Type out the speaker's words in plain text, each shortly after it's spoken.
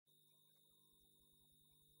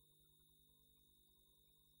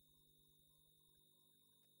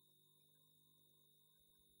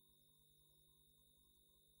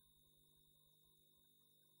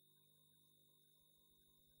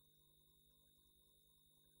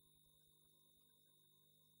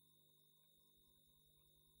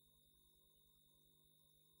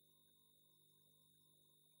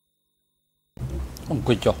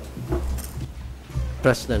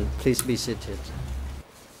President, please be seated.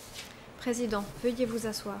 Président, veuillez vous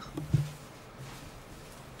asseoir.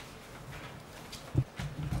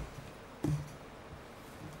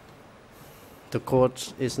 The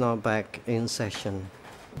court is now back in session.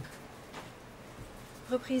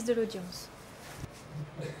 Reprise de l'audience.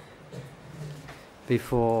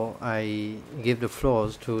 Before I give the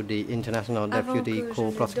floor to the International Deputy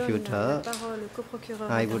Co-Prosecutor,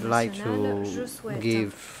 I would like to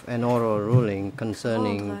give an oral ruling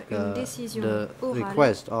concerning the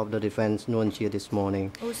request of the defense Nguyen Chia this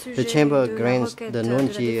morning. The Chamber grants the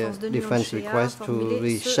Nguyen Chia defense request to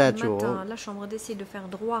reschedule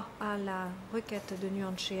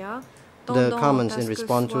the comments in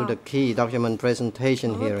response to the key document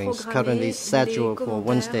presentation hearings currently scheduled for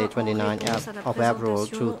Wednesday 29th of April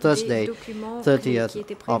to Thursday 30th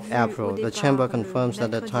of April. The Chamber confirms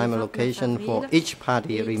that the time allocation for each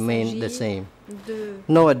party remains the same.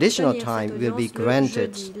 No additional time will be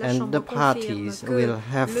granted, and the parties will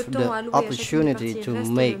have the opportunity to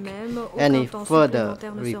make any further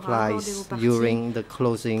replies during the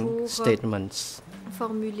closing statements.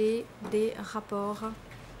 Formuler des rapports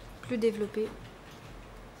plus développé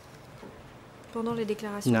pendant les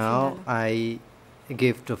déclarations Now finales. I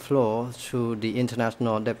give the floor to the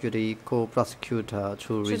International Deputy Co-Prosecutor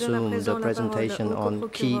to resume the presentation on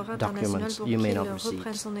key documents. You may now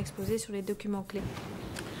proceed. Son exposé sur les documents clés.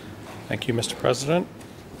 Thank you, Mr. President.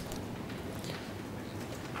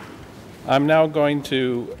 I'm now going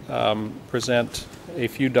to present a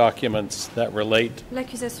few documents that relate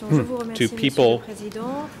to people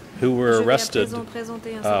who were arrested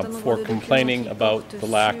for complaining about the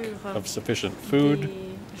lack of sufficient food,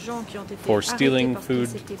 for stealing food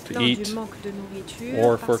to eat,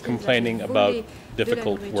 or for complaining about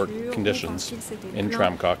difficult work conditions in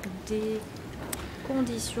Tram.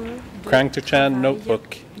 Kraing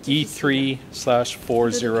Notebook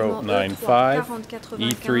E3/4095,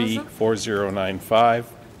 E3/4095,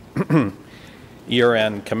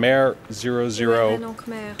 ERN Khmer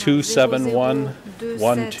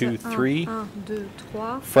 00271-123,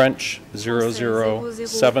 French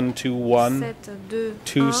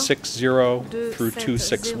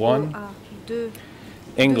 00721-260-261,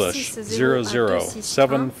 English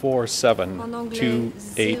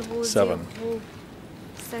 00747-287.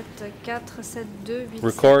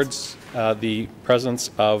 Records the presence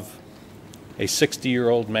of a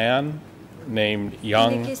 60-year-old man named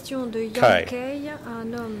Yang Kai.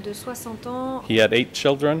 He had 8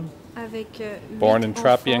 children, born in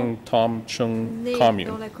Trapeang Tom Chung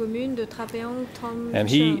commune, and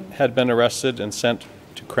he had been arrested and sent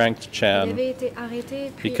to Kraing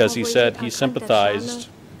because he said he sympathized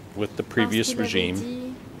with the previous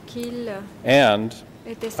regime, and,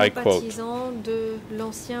 I quote,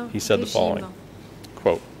 he said the following,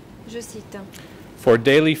 quote, "For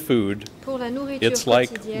daily food, it's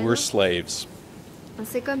like we're slaves.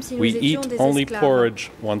 We eat only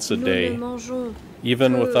porridge once a day,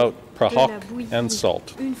 even without prahok and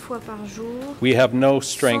salt. We have no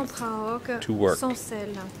strength to work."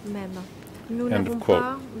 End of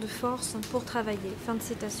quote.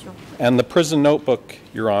 And the prison notebook,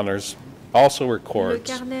 Your Honors, also records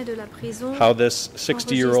how this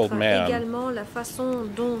 60-year-old man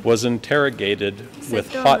was interrogated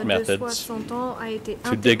with hot methods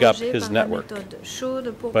to dig up his network,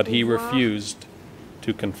 but he refused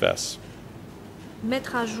to confess.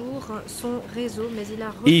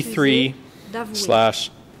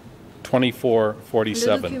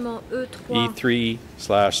 E3/2447,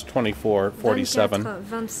 E3/2447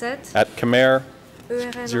 at Khmer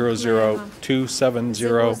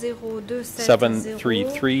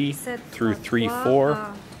 00270-733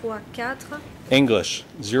 34, English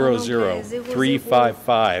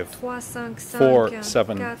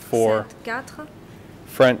 00355-474,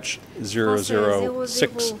 French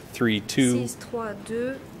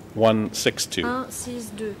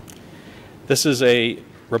 00632-162. This is a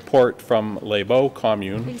report from Les Beaux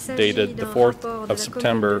commune dated the 4th of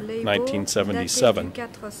September 1977,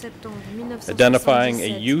 identifying a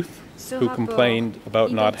youth who complained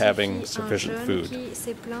about not having sufficient food.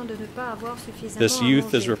 This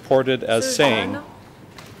youth is reported as saying,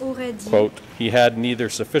 quote, he had neither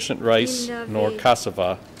sufficient rice nor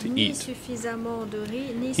cassava to eat.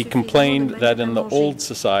 He complained that in the old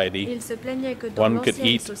society, one could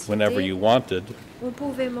eat whenever you wanted,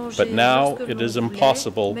 but now it is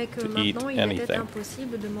impossible to eat anything.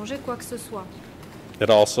 It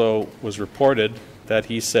also was reported that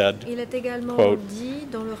he said, quote,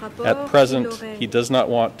 at present he does not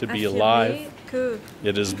want to be alive,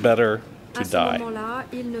 it is better to die. moment-là,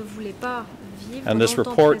 il ne voulait pas vivre And this dans le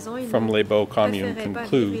temps report présent, il from ne Les Beaux Communes préférait pas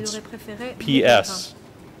vivre, il concludes, aurait préféré P.S.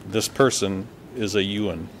 This person is a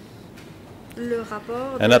Yuan. Le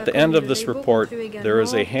rapport de And la at the end commune of de this Lebo report, conclut également, there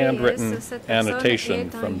is a PS, handwritten cette personne annotation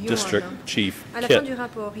est un from Yuan. District Chief À la fin Kit, du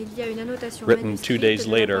rapport, il y a une annotation written manuscrite 2 days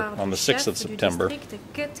de la later part on du the 6th of chef du September, district,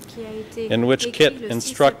 Kit, qui a été in which écrit Kit le 6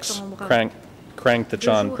 instructs septembre. Kraing 2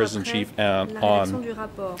 Tachan jours Prison après Chief la rédaction on du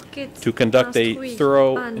rapport, Kit to conduct a instruit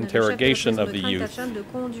thorough Anne, le chef de la interrogation prison of de the Kraing youth Tachan, de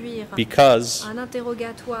conduire because, un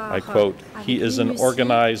interrogatoire I quote, avec he is an minutie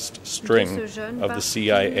organized de string ce jeune of the parce qu'il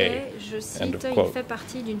CIA. est, je End cite, of il quote. fait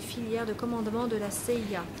partie d'une filière de commandement de la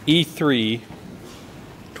CIA. E3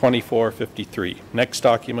 2453. Next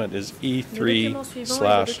document is Le document suivant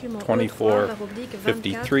est le document E3, la rubrique E3/2453.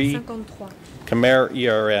 2453. Khmer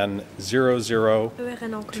ERN 00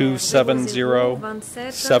 ERN en clair, 270 00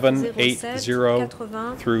 27 780 07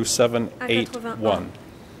 80 through 781.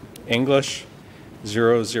 English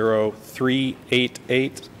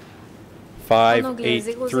 00388 en anglais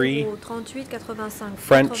 583. 00 38 85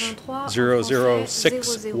 French 83 en français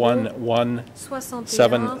 00611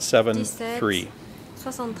 61 773.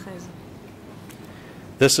 73.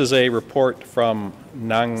 This is a report from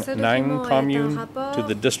Nang Ce document est un Commune rapport to the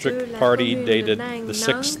de District la Party commune de dated Nang the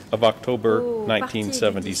 6th of October au parti du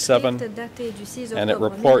 1977, district daté du 6 and it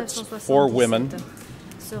octobre reports 4 women, 1977.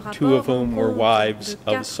 Ce rapport 2 of whom were compte wives de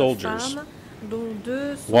of 4 soldiers, femmes, dont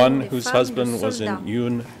 2 sont one des whose femmes de husband was soldats. in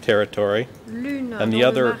Yun territory, L'une and the dont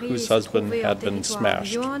other le mari whose se husband trouvait en had been territoire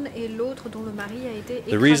smashed. Yuan et l'autre dont le mari a été The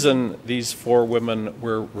écrasé. reason these 4 women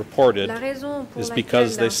were reported La raison pour is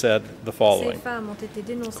because they laquelle said the ces following. femmes ont été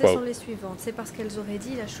dénoncées Quote, sont les suivantes. C'est parce qu'elles auraient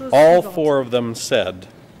dit la chose All suivante. 4 of them said,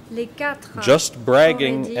 Les 4 just auraient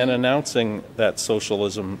bragging dit and announcing that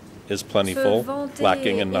socialism is se plentiful, vanter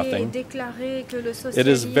lacking in et nothing. déclarer que le It is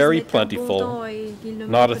socialisme very est plentiful, abondant et qu'il ne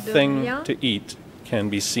not a manque de thing rien. to eat can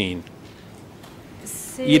be seen.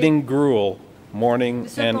 C'est Eating gruel morning and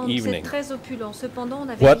c'est evening. très opulent. Cependant, on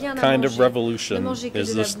n'avait What rien à kind of manger. revolution Ne manger que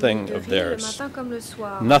is de la this bouillie thing de of riz le theirs? matin comme le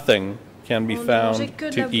soir. Nothing can be On ne mangeait found que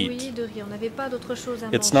de to la bouillie eat. de riz. On n'avait pas d'autre chose à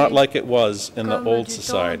It's manger. not like it was in the Comme old du temps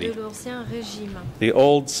society. de l'ancien régime. The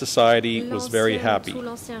old society was very happy. Sous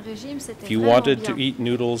l'ancien régime, c'était If you vraiment wanted bien. to eat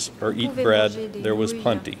noodles or Vous eat pouvez bread, manger des there was nouilles.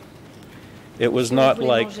 plenty. It was Si vous not voulez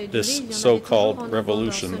like manger du this riz, il y en avait toujours so-called en abondance.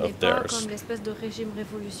 revolution Ce n'est of pas theirs. comme l'espèce de régime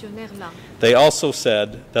révolutionnaire là. They also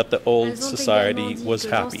said that the old Elles ont society également dit was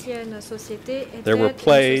que happy. l'ancienne société était There were une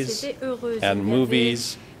plays société heureuse. and Il y avait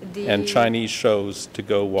movies des and Chinese shows to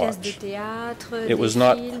go pièces de watch. théâtre, It des was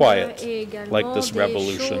not films quiet et également like this des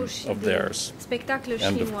revolution shows, of des theirs. spectacles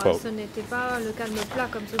End of chinois. quote. Ce n'était pas le calme plat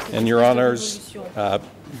comme société. And Your de Honors, révolution.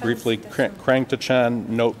 briefly, citation. Kraing Tachan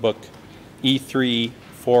Notebook E3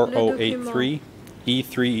 4083,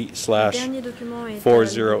 E3/4083 Dernier document est le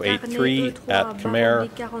carnet at Khmer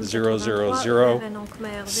E3, 000 RN en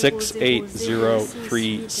Khmer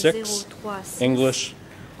 68036, English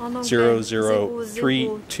en anglais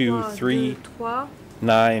 00323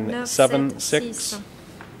 976,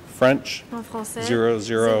 French en français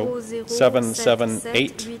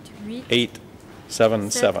 00778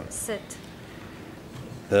 877.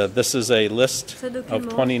 This is a list Ce of document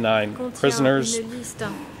 29 contient prisoners, une liste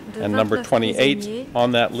de and number 29 28 prisonniers.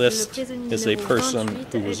 on that Le list prisonnier is a numéro person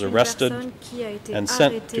 28 who est was une arrested personne qui a été and sent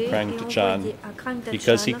arrêtée to Kraing et Tachan envoyée à Kraing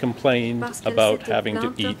because he Tachan complained parce qu'elle about s'était having to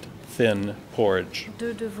plainte eat thin porridge.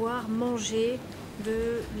 de devoir manger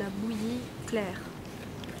de la bouillie claire,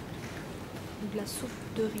 de la soupe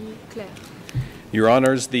de riz claire. Your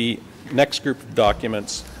Honors, the next group of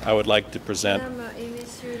documents I would like to present Mesdames et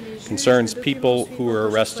messieurs les juges, concerns le people document who were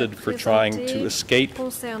suivant arrested que je for souhaite trying présenter to escape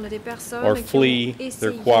concerne des personnes or qui ont flee their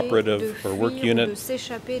essayé cooperative de or work fuir ou unit, de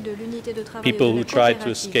s'échapper de l'unité de travail people ou de who la tried to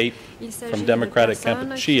coopérative. escape Il s'agit from de democratic personnes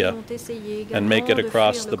Kampuchea qui ont essayé and make it également de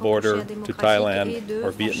across fuir the le border Kampuchea to démocratique Thailand et de or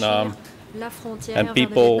franchir Vietnam, la frontière and vers le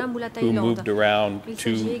people Vietnam ou la who Thaïlande. moved around Il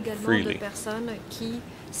s'agit too également de freely. personnes qui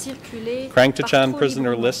circulaient Kraing par Tachan trop Prisoner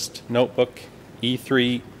librement. List Notebook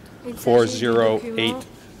E3 Il s'agit du document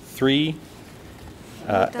 4083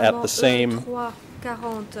 at the same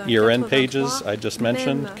ERN pages I just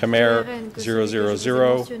mentioned, Khmer 000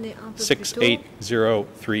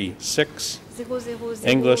 68036,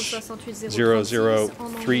 English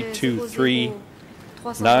 00323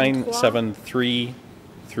 973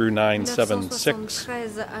 through 976,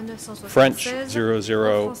 French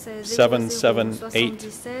 00778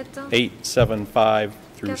 875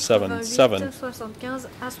 through 77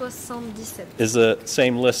 is the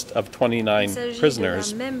same list of 29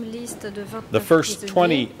 prisoners. The first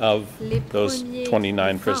 20 of those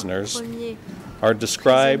 29 prisoners are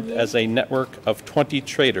described as a network of 20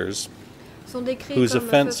 traders whose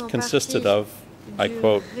offense consisted of, I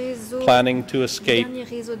quote, planning to escape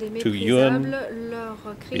to Yuen,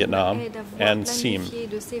 Vietnam, and Siem,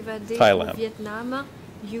 Thailand.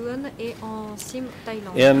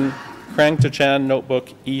 In Kraing to Chan Notebook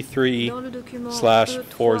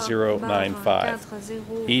E3/4095,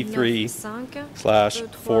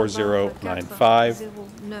 E3/4095,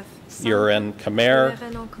 ERN Khmer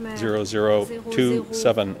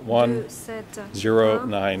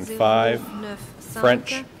 00271-095,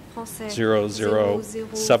 French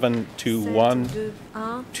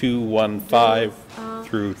 00721-215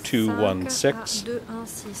 through 216,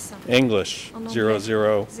 English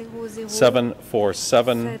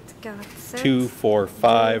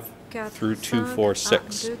 00747-245 through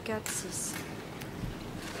 246.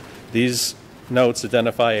 These notes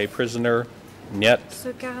identify a prisoner, Nyet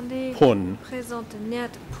Pun,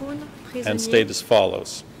 and state as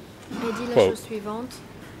follows. Quote,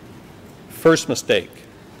 first mistake,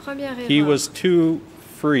 he was too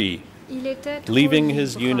free, leaving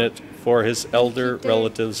his unit for his elder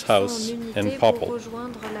relative's house in Popple.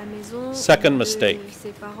 Second mistake,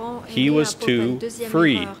 he was too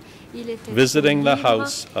free, visiting the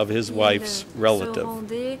house of his wife's relative.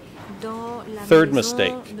 Third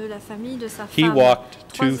mistake, he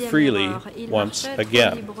walked too freely once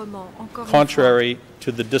again, contrary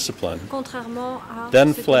to the discipline,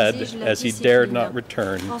 then fled as he dared not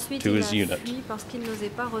return to his unit.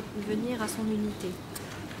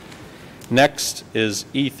 Next is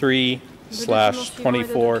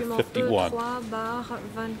E3/2451,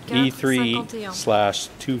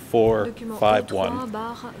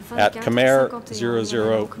 E3/2451 at Khmer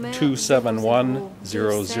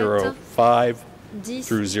 00271-005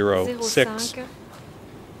 through 06,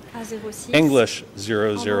 English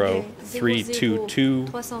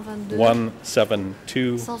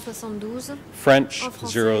 00322-172, French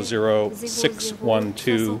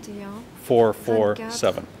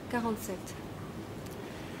 00612-447.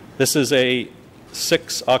 This is a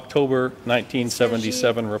 6 October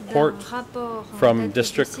 1977 report from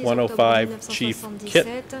District 105 Chief Kit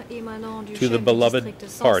to the beloved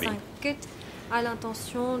party.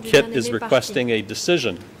 Kit is requesting a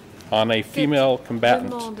decision on a female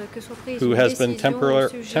combatant who has been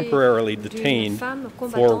temporarily detained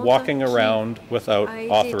for walking around without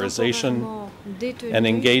authorization and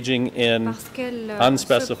engaging in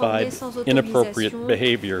unspecified inappropriate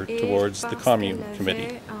behavior towards the Commune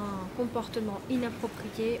Committee.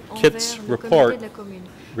 Kit's report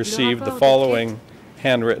received the following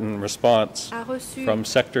handwritten response from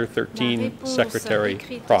Sector 13 Secretary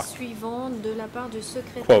Proc.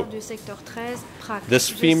 Quote, this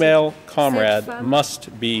female comrade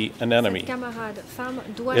must be an enemy.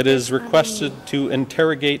 It is requested to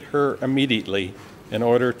interrogate her immediately in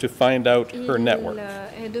order to find out her network.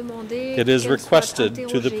 It is requested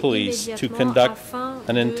to the police to conduct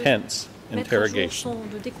an intense interrogation.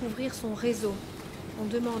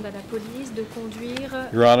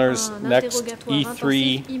 Your Honors, next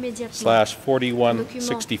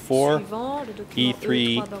E3/4164,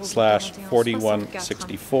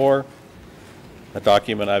 E3/4164, a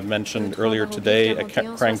document I've mentioned earlier today, a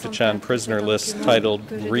Kraing to Chan prisoner list titled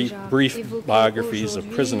Brief Biographies of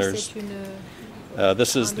Prisoners.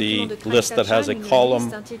 This is the list that has a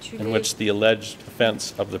column in which the alleged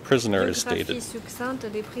offense of the prisoner is stated.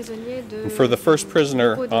 And for the first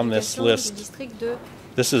prisoner on this list,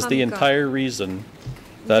 this is the entire reason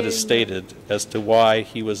that is stated as to why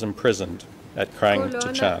he was imprisoned at Kraing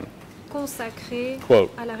to Chan.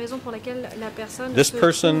 Quote, this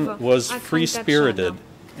person was free-spirited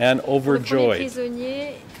and overjoyed,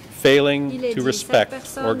 failing to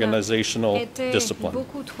respect organizational discipline.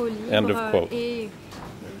 End of quote.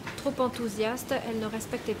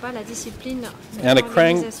 And a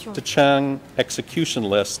Kraing to Chan execution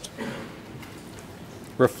list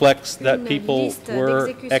reflects that people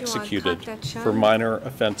were executed for minor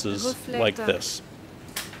offenses like this.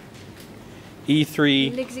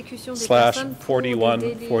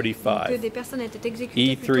 E3/4145,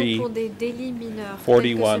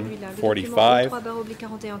 E3/4145,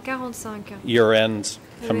 ERNs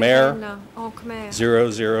Khmer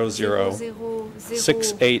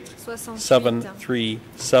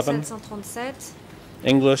 000-68737,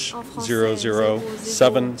 English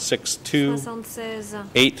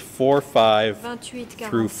 00762-845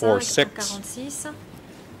 through 46,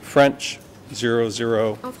 French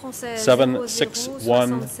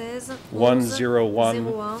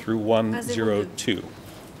 00761-101 through 102.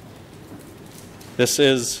 This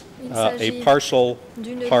is a partial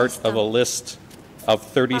part of a list of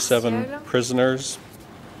 37 prisoners,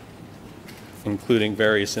 including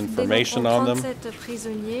various information on them.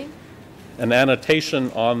 An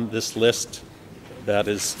annotation on this list, that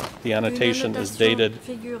is, the annotation is dated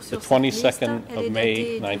the 22nd of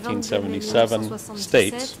May 1977,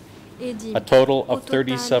 states a total of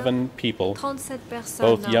 37 people,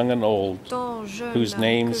 both young and old, whose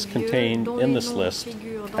names contained in this list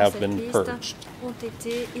have been purged.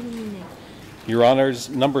 Your Honors,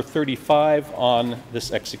 number 35 on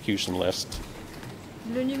this execution list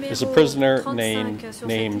is a prisoner named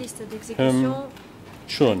Hum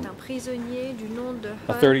Chun, a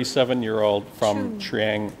 37-year-old from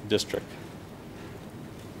Kraing district.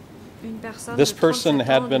 This person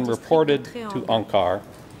had been reported to Ankara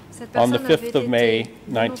on the 5th of May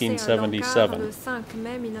 1977,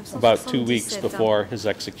 about 2 weeks before his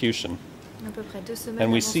execution.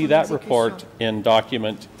 And we see that report in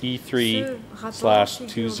document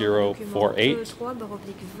E3/2048,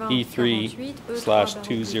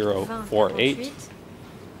 E3/2048,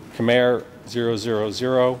 Khmer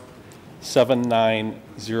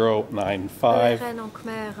 000-79095,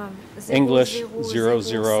 English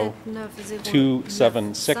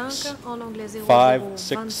 00276,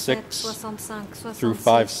 566 through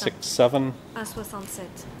 567,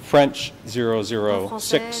 French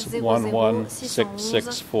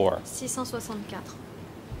 00611-664.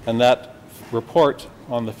 And that report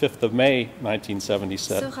on the 5th of May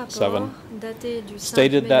 1977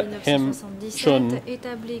 stated that Him Chun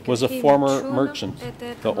was a former merchant,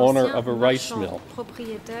 the owner of a rice mill,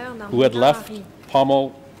 who had left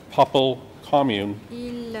Popple commune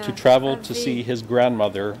to travel to see his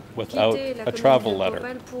grandmother without a travel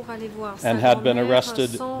letter, and had been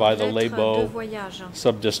arrested by the Lebo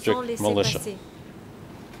sub-district militia.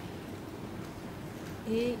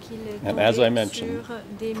 And as I mentioned,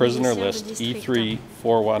 prisoner list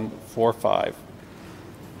E34145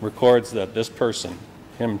 records that this person,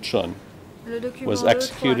 Him Chun, was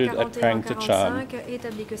executed at Kraing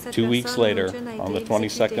 2 weeks later on the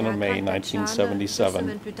 22nd of May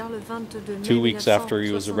 1977, 2 weeks after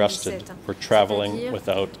he was arrested for traveling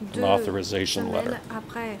without an authorization letter.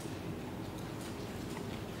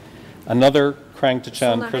 Another Kraing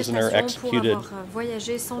prisoner executed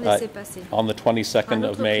on the 22nd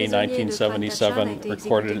of May 1977,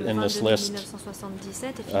 recorded in this list.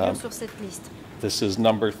 This is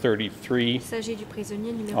number 33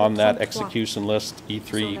 on that execution list,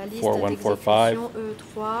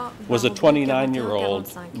 E34145, was a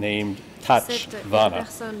 29-year-old named Tach Vana.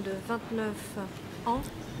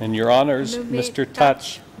 And Your Honors, Mr.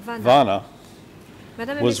 Tach Vana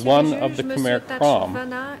was one of the Khmer Krom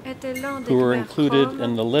who were included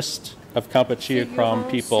in the list of Kampuchea Krom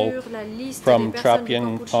people from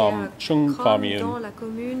Trapeang Tom Chung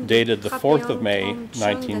commune, dated the 4th of May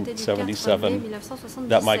 1977,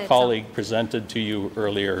 that my colleague presented to you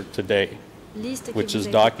earlier today, which is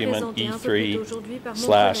document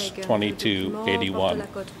E3/2281.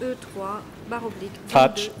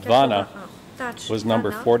 Tach Vana was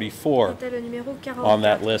number 44 on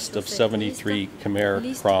that list of 73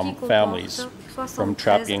 Khmer Krom families from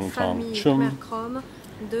Trapeang Tom Chung,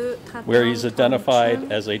 where he's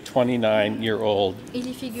identified as a 29-year-old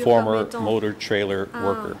former motor trailer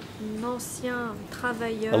worker.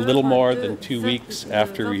 A little more than 2 weeks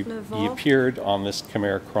after he appeared on this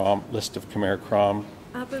Khmer Krom list of Khmer Krom,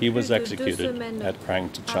 he was executed at Kraing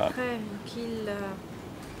Tachan.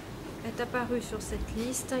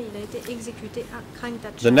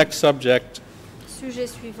 The next subject,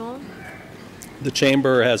 the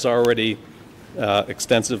Chamber has already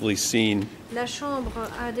extensively seen the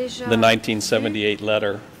 1978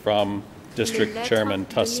 letter from District Chairman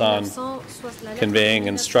Tassan conveying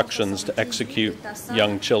instructions to execute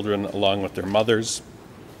young children along with their mothers.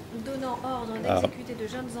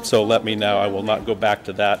 So let me now, I will not go back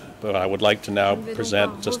to that, but I would like to now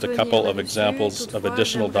present just a couple of examples of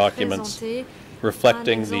additional documents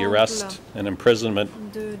reflecting the arrest and imprisonment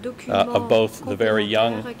of both the very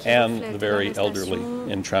young and the very elderly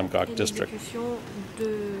in Tram district.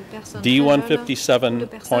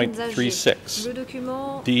 D157.36,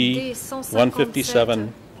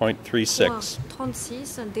 D157.36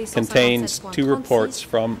 contains two reports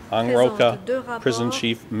from Angroka Prison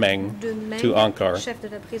Chief Meng to Ankara,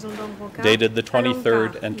 dated the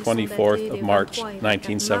 23rd and 24th of March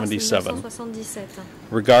 1977,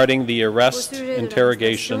 regarding the arrest,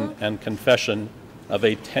 interrogation, and confession of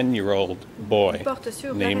a 10-year-old boy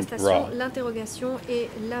named Ra.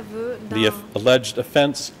 The alleged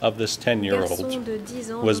offense of this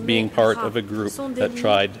 10-year-old was being part of a group that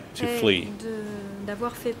tried to flee.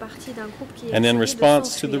 And in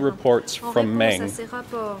response to the reports from Meng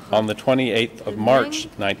on the 28th of March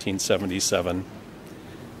 1977,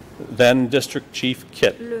 Then District Chief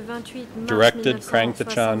Kit Le 28 mars directed Kraing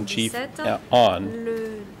Tachan Chief 1977, On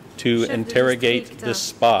le to chef de interrogate district this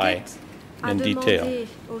spy Kit in a detail. demandé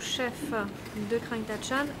au chef de Kraing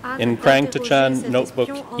Tachan In Kraing d'interroger Tachan cet Notebook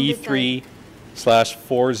espion en détail. Dans le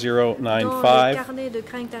E3/4095 carnet de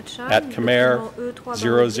Kraing Tachan, at Khmer document E3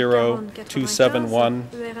 00271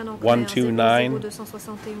 129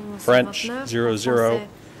 French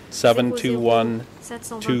 00721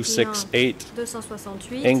 268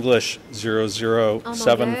 English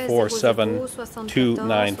 00747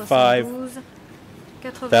 295.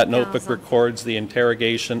 That notebook records the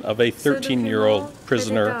interrogation of a 13-year-old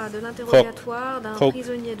prisoner,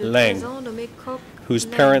 Kraing, whose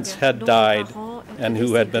parents had died and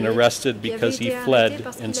who had been arrested because he fled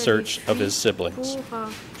in search of his siblings.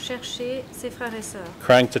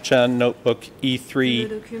 Kraing Tachan Notebook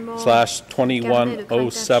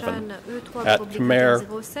E3/2107 at Khmer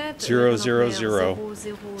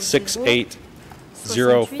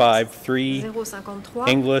 000-68053,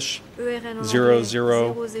 English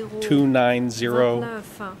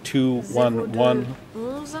 00290-211,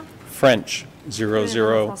 French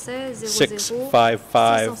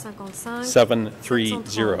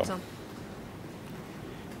 00655-730.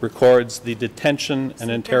 Records the detention and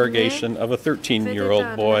interrogation of a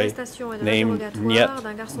 13-year-old boy named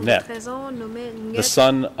Niet Net, the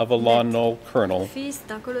son of a Lon Nol colonel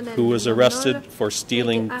who was arrested for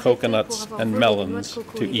stealing coconuts and melons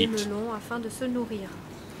to eat.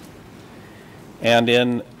 And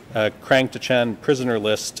in Kraing Tachan prisoner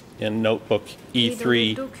list in notebook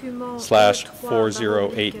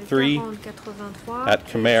E3/4083 at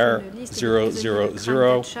Khmer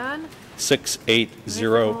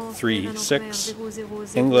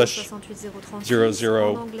 000-68036, English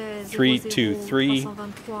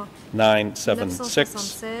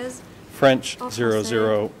 00323-976, French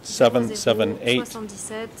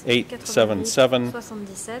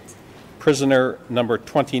 00778-877. Prisoner number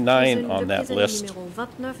 29 on that list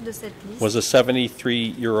was a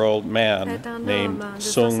 73-year-old man named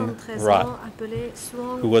Sung Rat,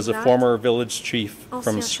 who was a former village chief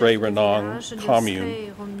from Srei Ranong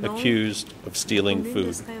commune accused of stealing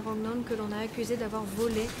food.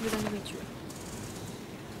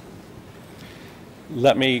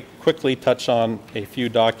 Let me quickly touch on a few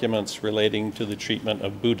documents relating to the treatment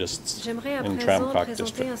of Buddhists in Tram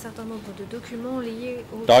district.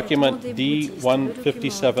 Document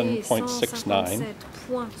D157.69,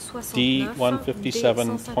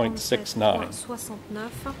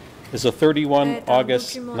 D157.69 is a 31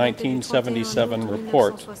 August 1977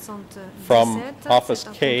 report from Office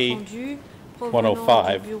K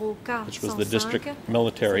 105, which was the district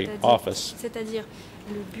military office,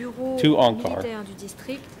 to Angkar,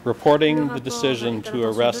 reporting the decision to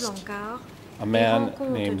arrest a man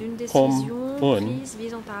named Pum Un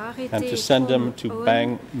and to send him to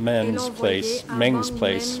Bang Meng's place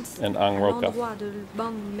in Ang Roka.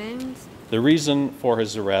 The reason for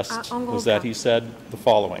his arrest was that he said the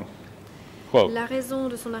following, quote,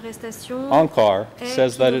 Angkar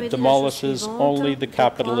says that it demolishes only the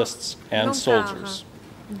capitalists and soldiers.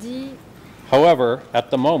 However, at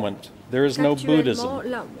the moment, there is no Buddhism,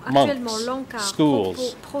 monks,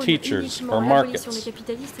 schools, teachers, or markets.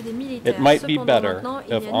 It might be better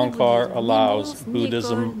if Angkar allows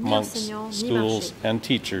Buddhism, monks, schools, and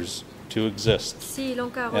teachers to exist.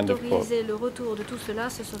 End of quote.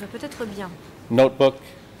 Notebook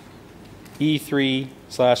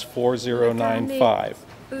E3/4095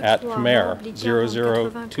 at Khmer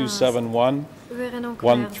 00271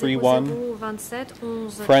 131,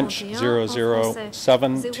 French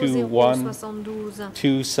 00721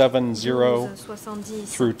 270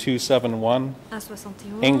 through 271,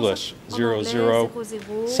 English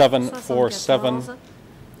 00747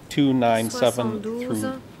 297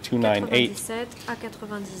 through 298,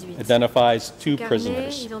 identifies two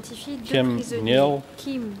prisoners, Kim Nil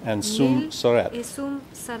and Sum Soret,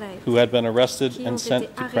 who had been arrested and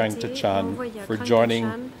sent to Kraing Tachan for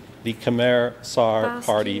joining the Khmer Sar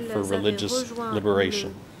Party for Religious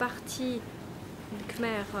Liberation.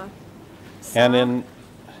 And in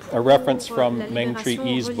a reference from Meng Tri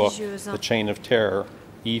Yi's book, The Chain of Terror,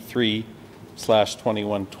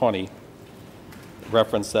 E3/2120,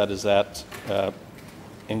 reference that is at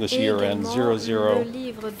English year end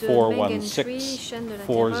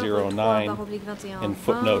 00416-409 in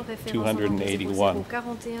footnote 281.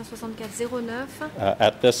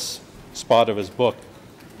 At this spot of his book,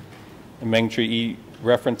 Meng Tri Yi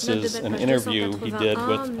references an interview he did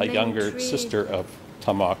with a younger sister of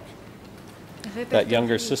Tamak, that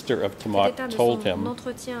younger sister of Tamok told him,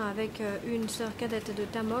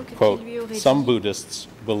 quote, "Some Buddhists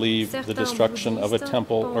believe the destruction of a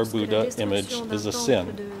temple or Buddha image is a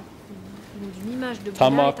sin."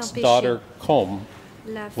 Tamok's daughter Kom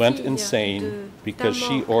went insane because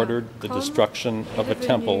she ordered the destruction of a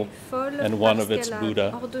temple and one of its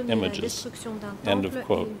Buddha images. End of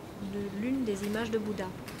quote.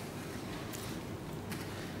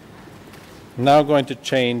 I'm now going to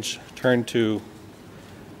turn to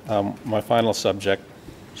my final subject,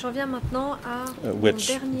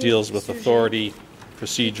 which deals with authority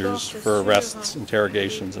procedures for arrests,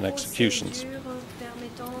 interrogations, and executions.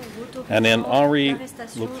 And in Henri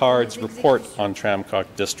Lucard's report on Tram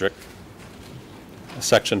District,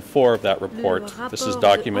 Section 4 of that report, this is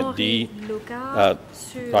document D,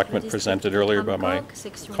 document presented earlier by my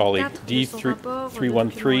colleague,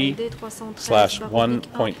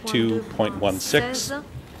 D313/1.2.16,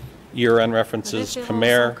 ERN references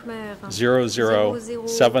Khmer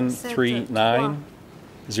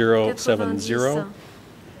 00739-070,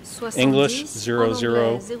 English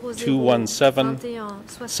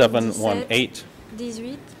 00217-718,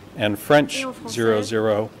 and French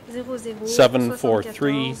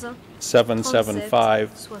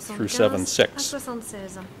 00743-775-76.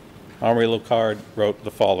 Henri Lucard wrote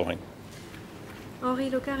the following. Henri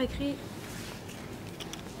Lucard écrit,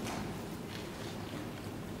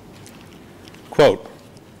 quote,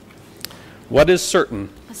 "What is certain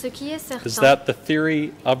is that the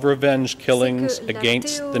theory of revenge killings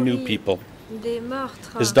against the new people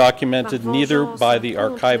is documented neither by the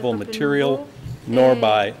archival material nor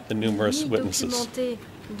by the numerous witnesses.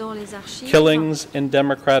 Killings in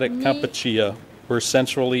democratic Kampuchea were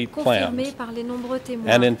centrally planned,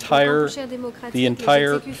 and the entire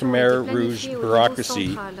Khmer Rouge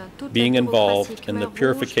bureaucracy being involved in the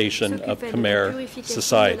purification of Khmer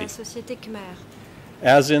society.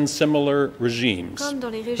 As in similar regimes,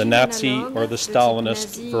 the Nazi or the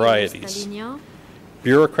Stalinist varieties,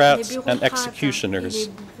 bureaucrats and executioners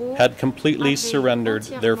had completely surrendered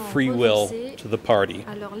their free will to the party.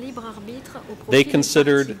 They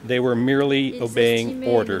considered they were merely obeying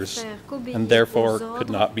orders and therefore could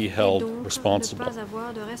not be held responsible.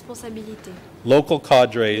 Local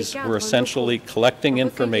cadres were essentially collecting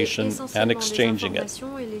information and exchanging it,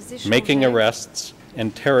 making arrests,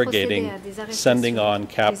 interrogating, sending on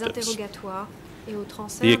captives.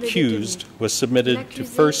 The accused was submitted to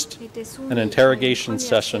first an interrogation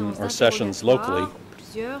session or sessions locally,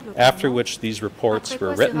 after which these reports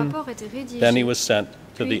were written. Then he was sent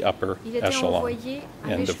to the upper echelon."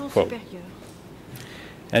 End of quote.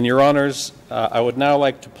 And Your Honors, I would now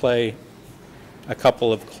like to play a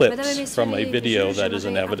couple of clips from a video that is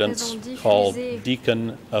in evidence called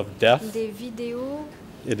Deacon of Death.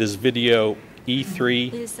 It is video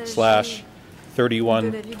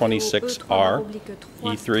E3/3126R,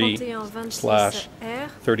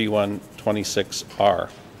 E3/3126R.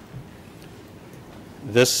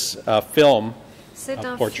 This film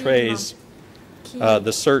portrays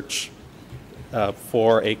the search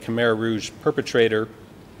for a Khmer Rouge perpetrator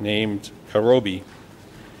named Karobi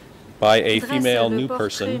by a female new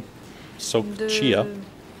person, Sok Chia,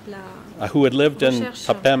 who had lived in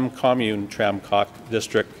Tapem Commune, Tram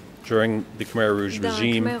District, during the Khmer Rouge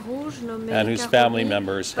regime, and whose family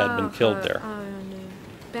members had been killed there.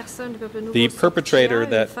 The perpetrator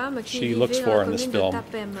that she looks for in this film,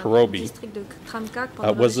 Karobi,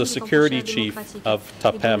 was the security chief of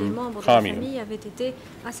Tapem Commune,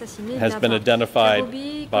 has been identified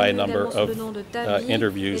by a number of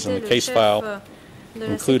interviews in the case file,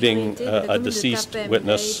 including a deceased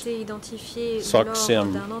witness, Sok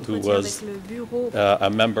Sim, who was a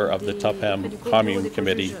member of the Tapem Commune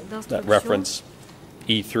Committee that reference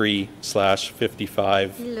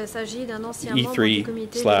E3/55,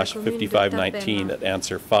 E3/5519 at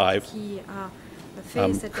answer 5.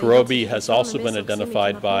 Karobi has also been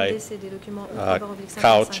identified by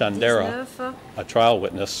Kao Chandera, a trial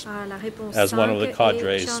witness, as one of the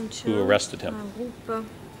cadres who arrested him.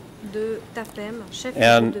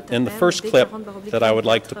 And in the first clip that I would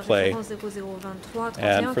like to play,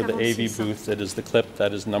 and for the AV booth, it is the clip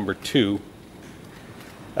that is number 2.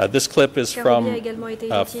 This clip is from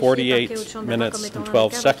 48 minutes and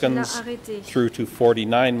 12 seconds through to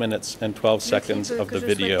 49 minutes and 12 seconds of the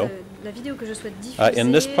video.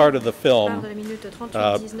 In this part of the film,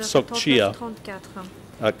 Sok Chia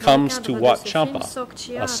comes to Wat Champa,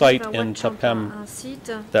 a site in Tapem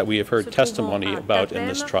that we have heard testimony about in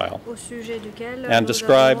this trial, and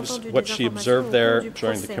describes what she observed there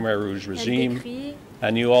during the Khmer Rouge regime,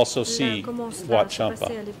 and you also see Wat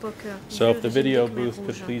Champa. So if the video booth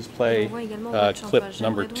could please play clip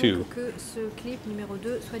number 2.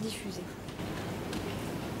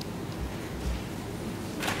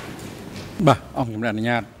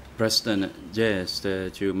 President, yes,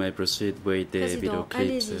 you may proceed with the video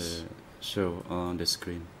clips show on the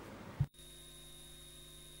screen.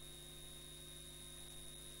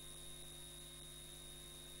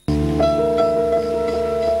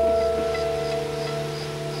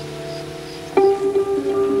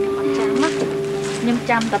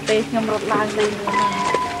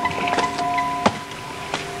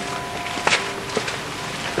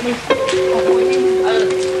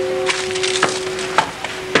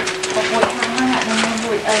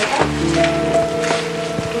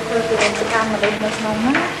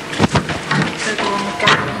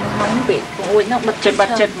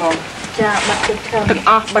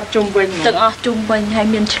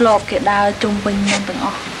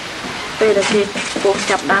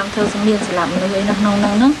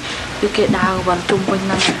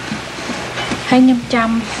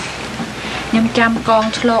 nhâm chăm con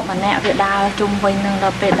chlo mà nè về đào chung quanh nâng là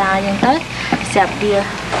về đào dân tới sạp kia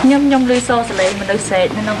nhâm nhâm lưới so sẽ lấy mà nó sẽ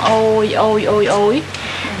nên ôi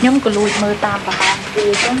nhâm có lùi mơ tam và hàng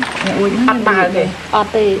kia chứ ôi nó ăn bà kìa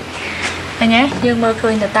tì hay nhé dương mơ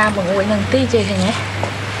khơi là tam bằng ôi nâng tí chứ hay nhé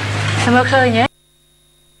mơ khơi nhé.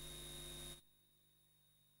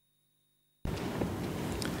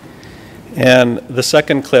 And the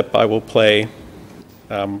second clip I will play,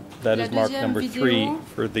 that is marked number 3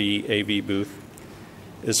 for the AV booth,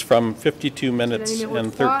 is from 52 minutes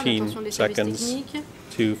and 13 seconds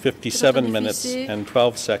to 57 minutes and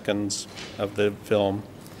 12 seconds of the film.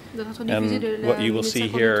 And what you will see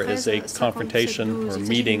here is a confrontation or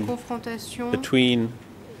meeting between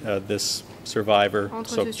this survivor,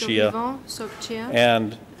 Sokchia,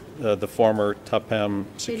 and the former Tapem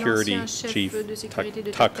security chief,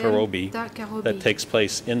 Takharobi, that takes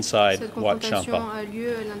place inside Wat Champa.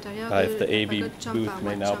 If the AV booth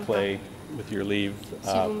may now play, with your leave,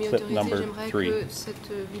 clip number 3.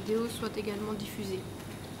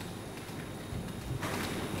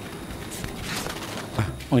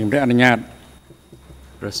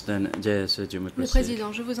 President, yes, you may proceed. Le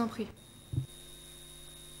Président, je vous en prie.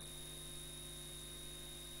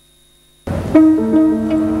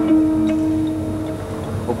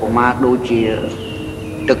 Mà đôi chỉ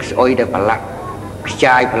tức sôi để phải lạc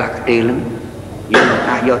chai phải lạc tiền lắm, nhưng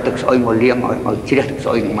mà do tức sôi mà liếm ở chỉ là tức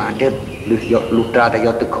sôi mà chết lúc ra là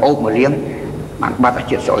do tức ốp mà liếm mang bắt ở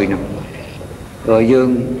chết sôi nè, rồi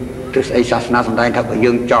dương tức ấy sát na sầm đai thật rồi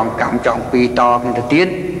dương tròn cảm tròn pi to nên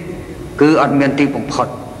tiến cứ ăn miên tim bùng phật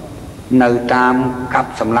nơi tam cặp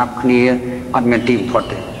sầm lạp kia ăn miên tim phật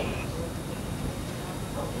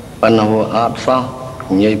ban đầu áp sao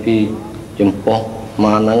nhảy pi chấm po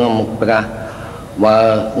mà nó một cái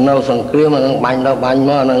và nấu sẵn cream mà nó bánh đâu bánh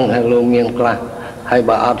mà nó hay luôn miên cả hay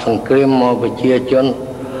bà áp sẵn cream mà phải chia chân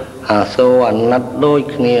số anh nát đôi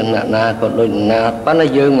kia na còn đôi na bắt nó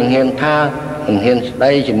dương mình hiền tha mình hiền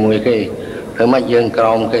đây chỉ mùi cái thôi mà dương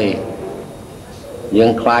còng cái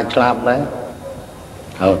dương khai slap đấy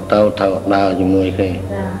thầu đào chỉ mùi cái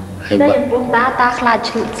hay bà ta khai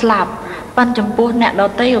slap ban chấm buôn nè đó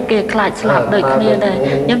tây ok lại slap đời kia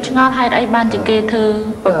này nhưng chúng ngon hay đấy ban chỉ kê thư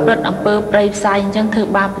bật ẩm bơ brave sai chẳng thư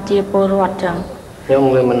ba chia po ruột chẳng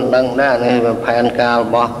nhưng mà mình đăng ra này mà phải ăn cao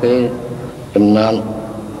bỏ cái chấm non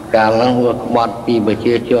cao nó bọt pi bờ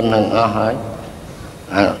chia chôn hàng hỏi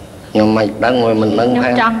nhưng mà đăng rồi mình đăng nhưng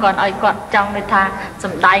trong còn ai quạt trong này tha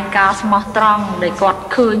sầm đai cao small strong để quạt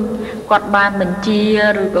khơi quạt ban mình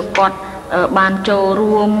chia rồi có quạt ban trâu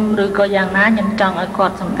ruộng rồi có dạng ná nhầm trong ở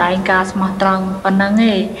quạt sầm đai cao small strong phần năng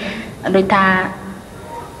nghề đôi ta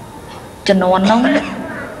chân non nóng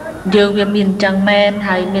dương về miền trăng men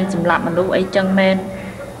hay miền sầm lạp mà lúc ấy trăng men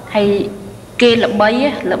hay kê lợm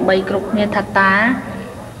bấy cục nghe thật tá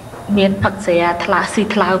miền phật xẻ thà xì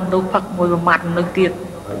thà đâu phật mùi mặt nước tiệt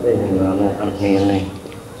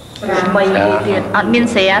bày tiệt ăn miền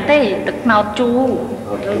xẻ thế tức nào chú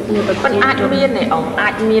vẫn ăn miền này ông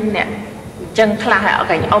ăn miền nè chân thà ở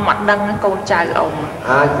cảnh ông mặt đăng câu trai ông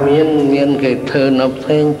ăn miền cái thơ nó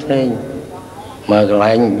thêm mà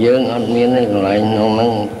lại dương ăn miền này lại nó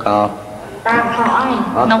có ta hỏi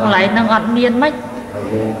nông lại nông ăn miền mấy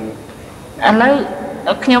anh lấy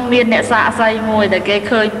nhom miền nè xạ say mùi để cái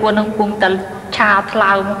khơi quân ông cung tận trà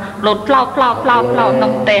phao lột phao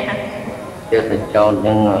nông tè chết thì cho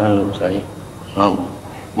nhưng lụt sấy không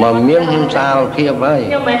mà miếng không sao thiệp ơi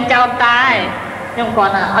nhưng mà chào tai nhưng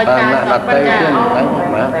còn là ở nhà đặt tay trên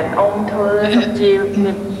đánh mà ông thưa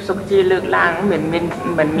sục chia lược làng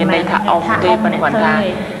mình đây thà ông đây mình hoàn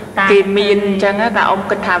thành kỳ miên chẳng á ta ông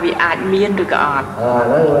cần thà vì ai miên được ọt nó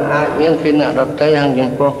ai miên khi nào đặt tay hàng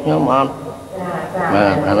dùng quốc nhóm ọt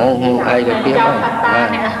mà nó ai được biết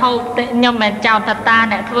nhưng mà chào thật ta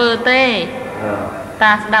nè thưa tê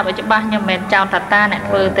ta sẽ đáp ở chỗ ba nhưng mà chào thật ta nè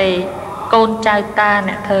thưa tê côn trai ta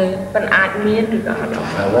nè thưa mình ai miên được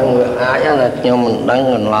nó ai là nhưng mình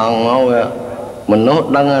đang mình lòng nó mình nốt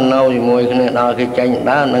đang nâu thì mùi cái này đó cái tranh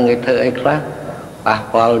đó là người thợ ấy khác bà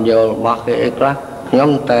vào giờ bác cái ấy khác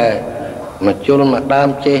nhóm tè mà chú mà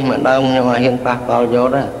đam chê mà đam nhưng mà hiện bà vào giờ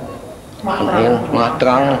đó hiện mà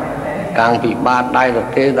trăng càng bị ba đây là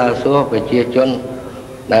thế đa số phải chia chân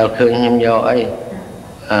đều khơi nhầm giờ ấy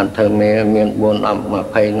thợ mẹ miền buồn mà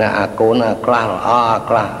phải là cố là clar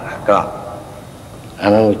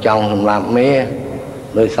anh chồng làm mê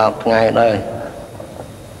đôi sau ngày đây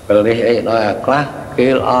rồi đi ấy đó là class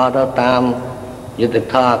kia đó tam như từ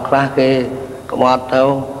thà class kia có bao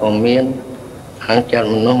thâu còn miên hắn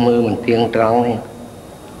chọn nó mưa mình tiếng trắng này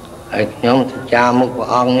ấy nhóm cha một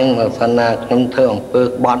con nhưng mà sau này nhóm thường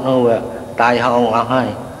bước bắn nó về tay hông áo hay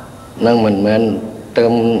nên mình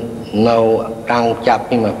tôm nâu đang chập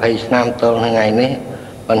nhưng mà phải nam tôn ngày này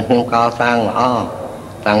còn không có sang là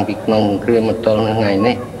sang việc nông riêng một tôn ngày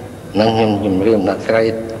này nên nhóm riêng là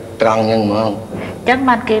xây trăng nhưng mà chắc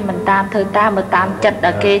mặt kia mình tam thưa ta mà tam chặt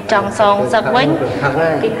ở kia trong sông sập quýnh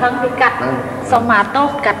cái khăn cái cắt sông mà tốt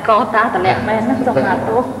cắt co taแต่แหลกแม่นั่นsông mà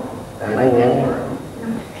tốt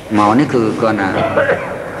màu này cứ còn là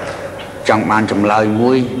trong ban trong lời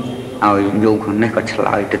muối ở dùng con này có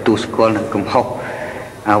lời từ tu school là cùng học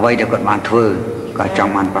vay để còn ban thưa có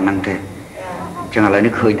trong ban phần năng thế chẳng là lời nước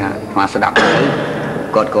khơi là mà sẽ đọc tới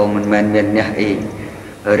còn cô mình nha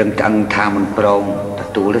ở đằng trăng tham mình prong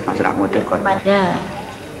tu lên mà sẽ đọc một chút còn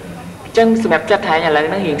chân sự đẹp chất thái nhà lấy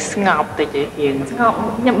nó hiện ngọc tại chị hiện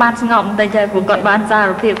ngọc nhưng ban ngọc tại chị cũng còn ban ra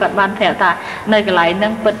rồi thì còn ban thẻ ta nơi cái lấy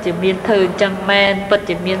nâng bật chỉ miên thư chân men bật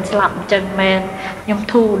chỉ miên slạm chân men nhưng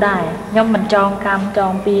thu đài nhưng mình tròn cam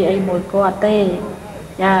tròn pi ấy mùi qua tê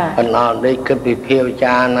anh ở đây cái bị phiêu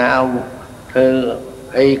cha nào thư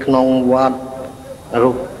ấy không quạt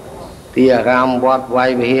rục tia ram quạt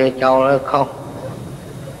vay về châu nó không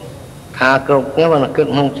thà cục nếu mà nó cứ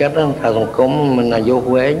không chết đó thà còn cúng mình là vô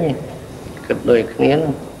quế nhỉ cái đời cái nến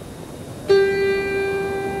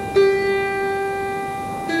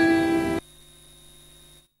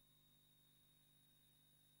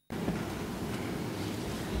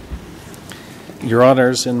Your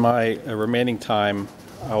Honors, in my remaining time,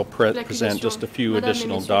 I'll present just a few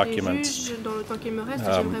additional documents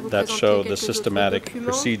that show the systematic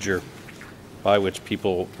procedure by which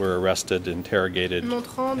people were arrested, interrogated,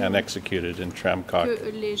 and executed in Tram.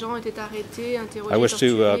 I wish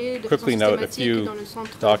to quickly note a few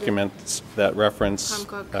documents that reference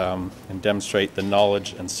and demonstrate the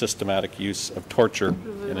knowledge and systematic use of torture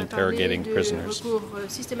in interrogating prisoners.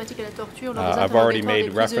 I've already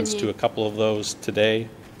made reference to a couple of those today.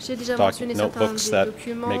 Notebooks that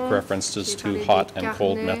make references to hot and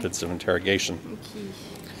cold methods of interrogation.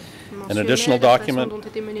 An additional document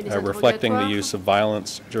reflecting the use of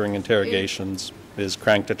violence during interrogations is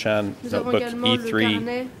Kraing Notebook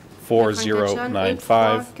E3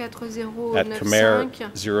 4095 at Khmer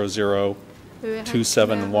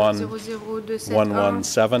 00271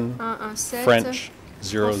 French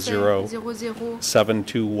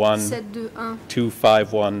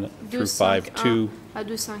 00721-251-52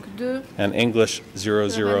 and English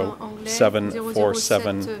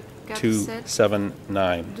 00747-279.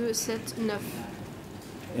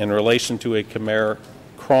 In relation to a Khmer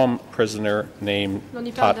Krom prisoner named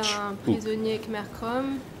Tach Uk.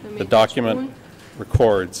 The document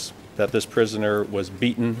records that this prisoner was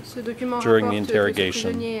beaten during the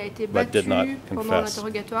interrogation but did not confess.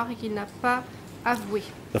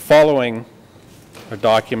 The following are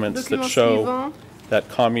documents that show that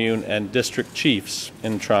commune and district chiefs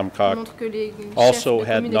in Tram also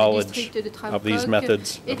had knowledge of these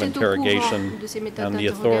methods of interrogation and the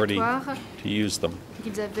authority to use them.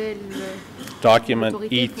 Document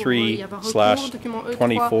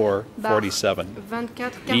E3/2447.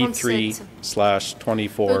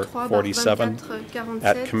 E3/2447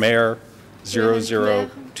 at Khmer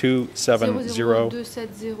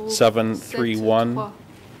 00270-731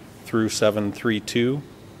 through 732.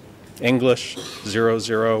 English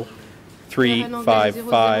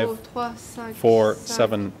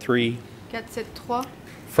 00355-473.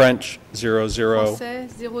 French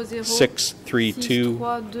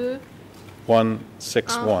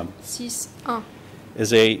 00632-161.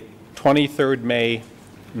 is a 23rd May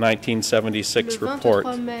 1976 report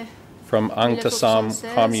from Ang Tasam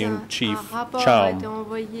Commune Chief Cham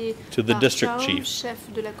to the district chief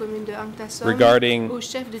regarding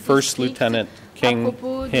First Lieutenant King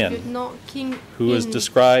Hin, who is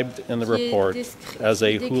described in the report as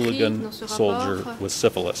a hooligan soldier with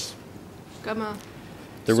syphilis.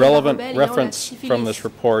 The relevant reference from this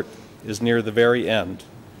report is near the very end,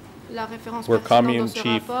 where Commune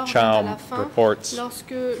Chief Cham reports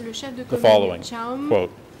the following,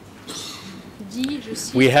 quote,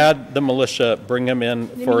 "We had the militia bring him in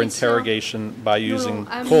for interrogation by using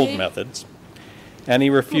cold methods, and he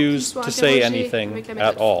refused to say anything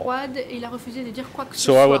at all.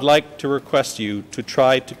 So I would like to request you to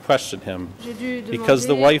try to question him, because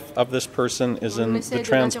the wife of this person is in the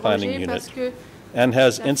transplanting unit and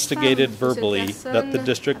has instigated verbally that the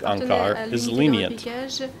district Ankar is lenient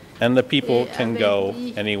and the people can go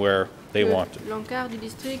anywhere they want to."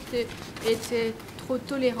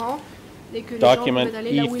 Document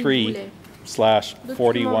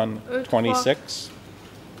E3/4126,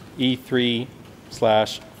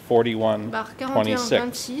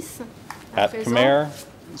 E3/4126 at Khmer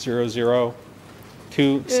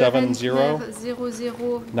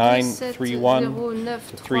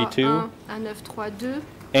 00270-931-32,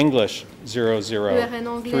 English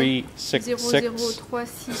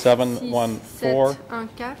 00366-714,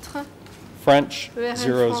 French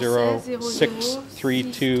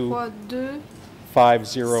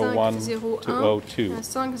 00632-501-02.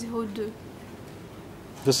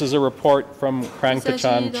 This is a report from Kraing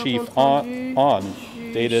Chief On,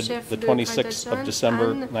 dated the 26th of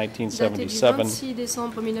December 1977,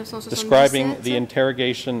 describing the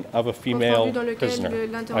interrogation of a female prisoner.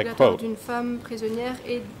 I quote,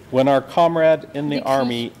 "When our comrade in the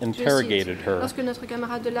army interrogated her,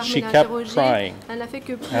 she kept crying,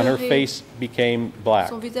 and her face became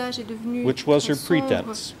black, which was her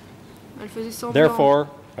pretense. Therefore,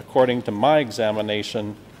 according to my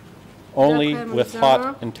examination, only with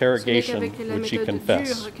hot interrogation would she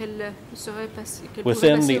confess.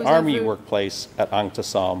 Within the army workplace at Ang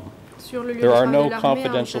Tasam, there are no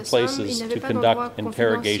confidential places to conduct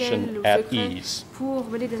interrogation at ease.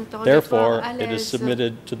 Therefore, it is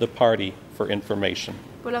submitted to the party for information.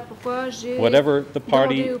 Whatever the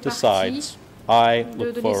party decides, I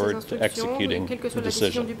look forward to executing the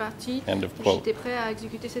decision." End of quote.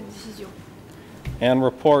 And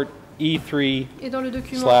report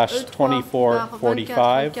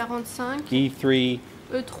E3/2445,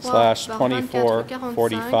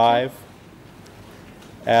 E3/2445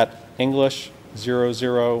 at English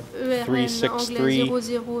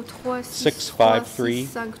 00363-653,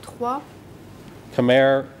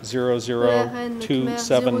 Khmer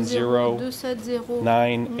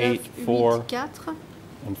 00270-984,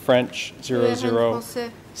 and French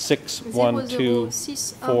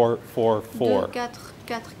 00612-444.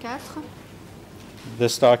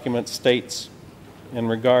 This document states, in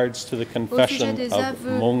regards to the confession of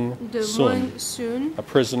Mung Sun, a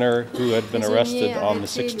prisoner who had been arrested on the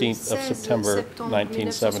 16th of September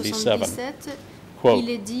 1977, quote,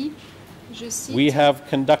 "We have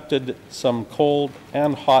conducted some cold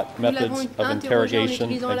and hot methods of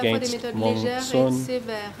interrogation against Mung Sun.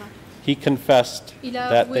 He confessed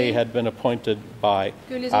that they had been appointed by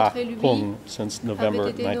Ah Pung since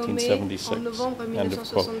November 1976. End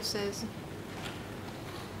of quote.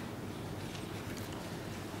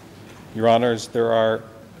 Your Honors, there are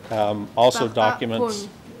also documents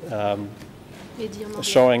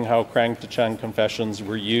showing how Kraing Tachang confessions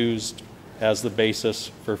were used as the basis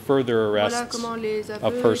for further arrests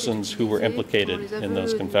of persons who were implicated in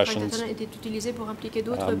those confessions.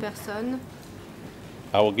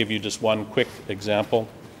 I will give you just one quick example,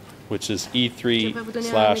 which is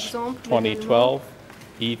E3/2012,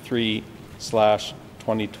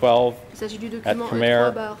 E3/2012 at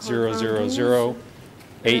Khmer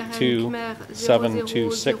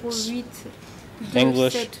 000-82726,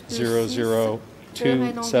 English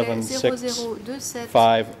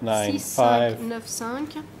 00276-595,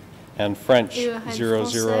 and French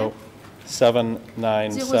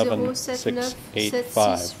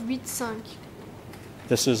 00797-685.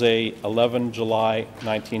 This is a 11 July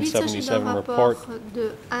 1977 report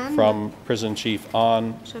from Prison Chief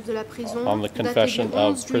On the confession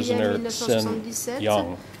of prisoner Sin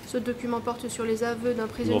Young. You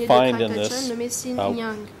will find in this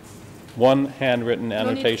one handwritten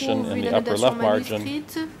annotation in the upper left margin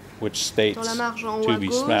which states "to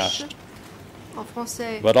be smashed."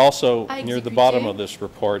 But also near the bottom of this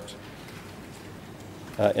report,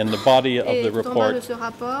 In the body of the Et tout en bas de report, ce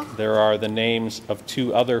rapport, there are the names of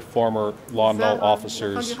two other former law null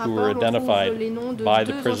officers who were identified by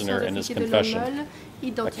the prisoner in his confession,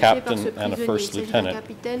 a captain and a first lieutenant.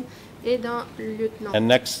 And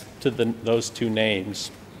next to those two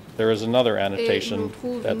names, there is another annotation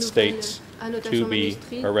that states to be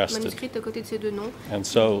arrested. And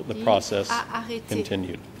so the process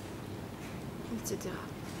continued.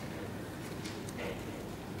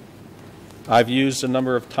 I've used a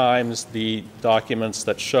number of times the documents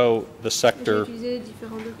that show the sector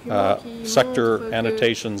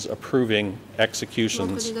annotations approving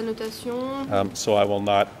executions, so I will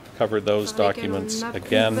not cover those documents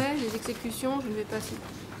again.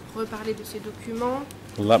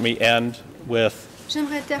 Let me end with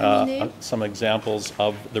some examples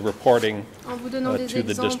of the reporting to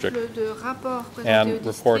the district and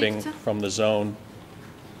reporting from the zone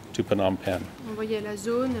to Phnom Penh.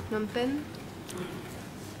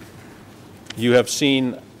 You have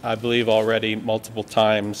seen, I believe already multiple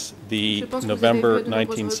times, the November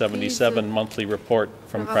 1977 monthly report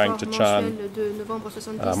from Kraing to Chan,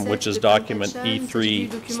 which is document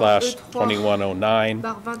E3/2109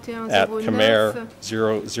 at Khmer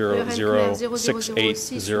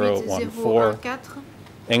 000-68014,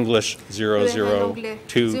 English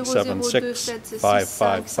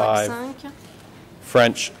 00276-555,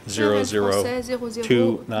 French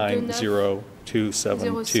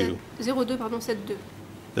 00290-272.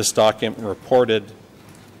 This document reported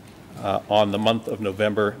on the month of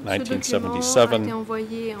November 1977,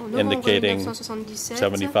 indicating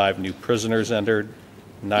 75 new prisoners entered,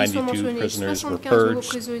 92 prisoners were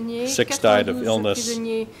purged, 6 died of illness,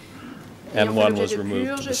 and 1 was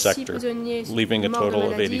removed to the sector, leaving a total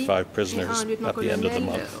of 85 prisoners at the end of the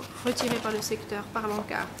month.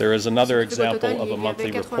 There is another example of a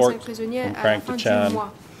monthly report from Kraing to Chan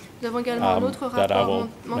that I will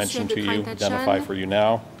mention to you, identify for you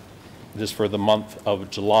now. It is for the month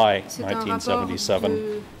of July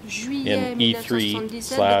 1977 in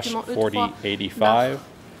E3/4085,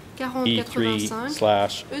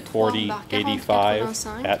 E3/4085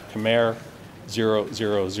 at Khmer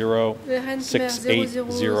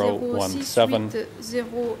 000-68017,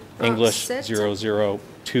 English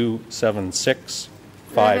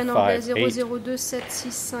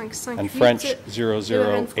 00276-558, and French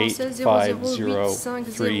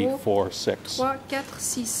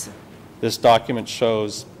 00850-346. This document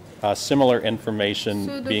shows similar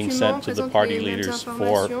information being sent to the party leaders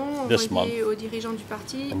for this month.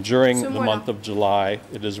 And during the month of July,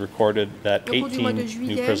 it is recorded that 18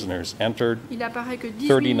 new prisoners entered,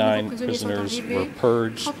 39 prisoners were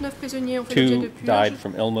purged, 2 died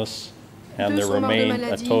from illness, and there remained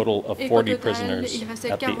a total of 40 prisoners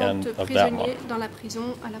at the end of that month.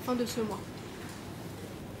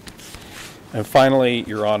 And finally,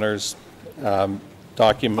 Your Honors,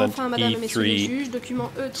 document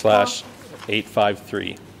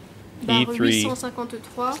E3/853.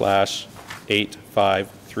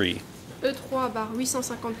 E3/853.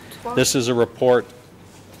 This is a report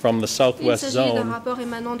from the Southwest Zone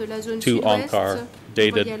to Angkar,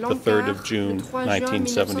 dated the 3rd of June,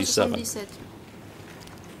 1977.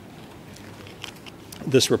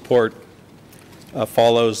 This report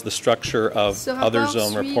follows the structure of other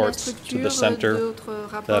zone reports to the center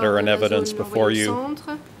that are in evidence before you,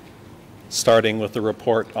 starting with the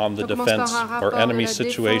report on the defense or enemy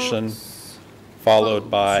situation,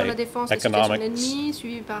 followed by economics,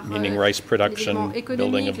 meaning rice production,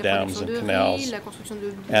 building of dams and canals,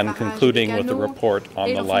 and concluding with the report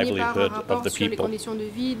on the livelihood of the people.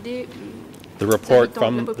 The report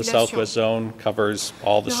from the Southwest Zone covers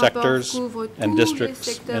all the sectors and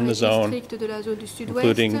districts in the zone,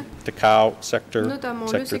 including Takao Sector,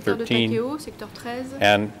 Sector 13,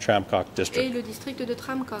 and Tram District.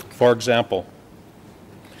 For example,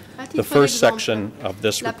 the first section of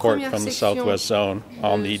this report from the Southwest Zone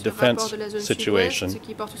on the defense situation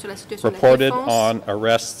reported on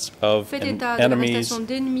arrests of enemies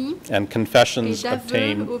and confessions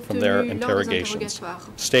obtained from their interrogations,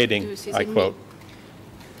 stating, I quote,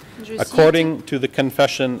 "According to the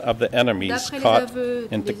confession of the enemies caught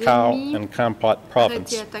in Takao and Kampot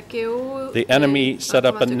province, the enemy set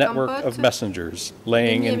up a network of messengers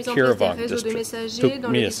laying in Kiravong district,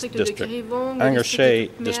 Tukmias district,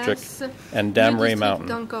 Angarshay district, and Damray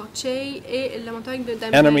mountain.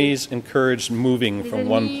 Enemies encouraged moving from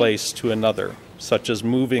one place to another, such as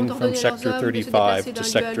moving from Sector 35 to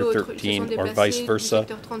Sector 13 or vice versa,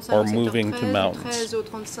 or moving to mountains.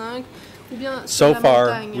 So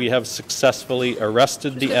far, we have successfully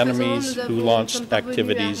arrested the enemies who launched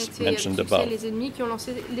activities mentioned above.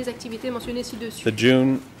 The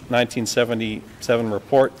June 1977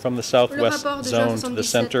 report from the Southwest Zone to the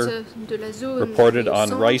Center reported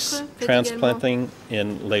on rice transplanting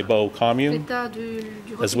in Les Beaux commune,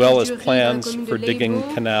 as well as plans for digging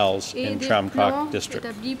canals in Tram district.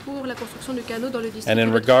 And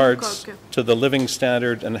in regards to the living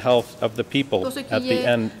standard and health of the people at the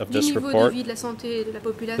end of this report,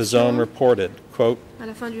 the zone reported, quote,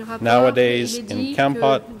 "Nowadays in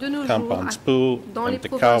Kampot, Kampong Spu, and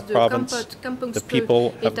Takao province, the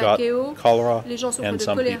people have got cholera and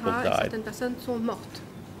some people died."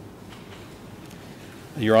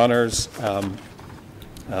 Your Honors,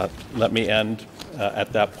 let me end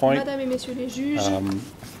at that point.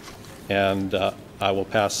 And I will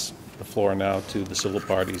pass the floor now to the civil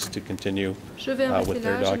parties to continue with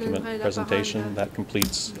their document presentation. That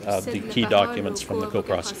completes the key documents from the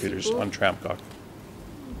co-prosecutors on Tramcock.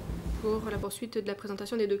 Pour la poursuite de la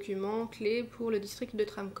présentation des documents clés pour le district de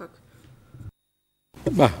Tramcock.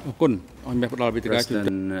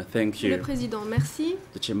 President, thank you. Le Président, merci.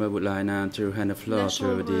 The Chamber would like now to hand the floor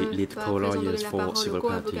to the lead co-lawyers for civil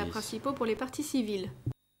parties. Principaux pour les parties civiles.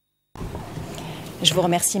 Je vous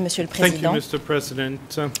remercie, Monsieur le Président,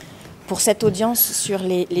 pour cette audience sur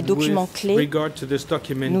les documents clés.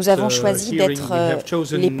 Nous avons choisi d'être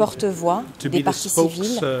les porte-voix des parties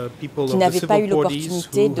civiles qui n'avaient pas eu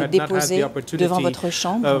l'opportunité de déposer devant votre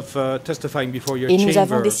Chambre. Et nous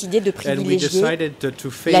avons décidé de privilégier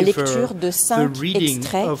la lecture de 5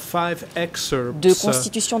 extraits de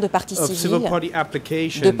constitutions de parties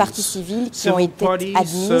civiles qui ont été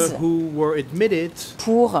admises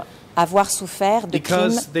pour avoir souffert de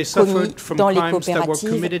crimes commis dans les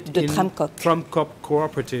coopératives de Tramcock.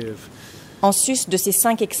 En sus de ces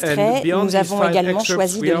 5 extraits, nous avons également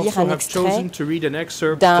choisi de lire un extrait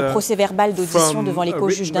d'un procès-verbal d'audition devant les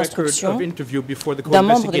co-juges d'instruction d'un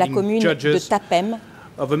membre de la commune de Tapem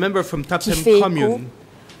qui fait écho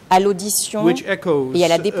à l'audition et à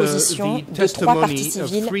la déposition de 3 parties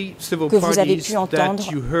civiles que vous avez pu entendre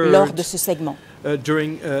lors de ce segment.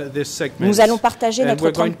 Nous allons partager notre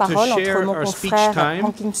temps de parole entre mon confrère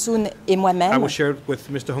Hong Kim-soon et moi-même,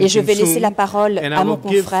 et je vais laisser la parole à mon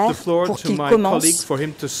confrère pour qu'il commence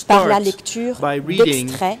par la lecture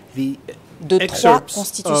d'extraits de 3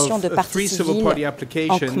 constitutions de parties civiles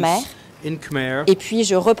en Khmer. Et puis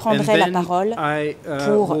je reprendrai la parole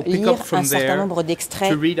pour lire un certain nombre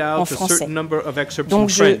d'extraits en français. Donc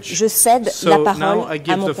je cède la parole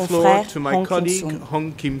à mon confrère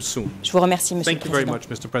Hong Kim-soon. Je vous remercie, Monsieur le Président.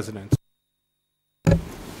 President,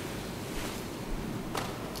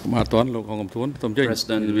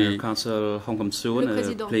 Council Hong Kim-soon,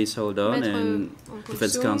 please hold on, and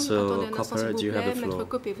Defense Counsel Copper, you have the floor.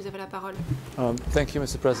 Thank you,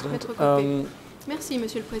 Mr. President. Merci,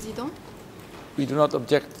 Monsieur le Président. We do not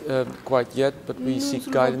object quite yet, but we seek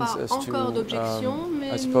guidance as to,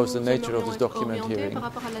 I suppose, the nature of this document hearing.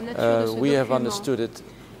 We have understood it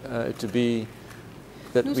to be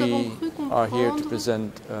that we are here to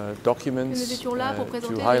present documents,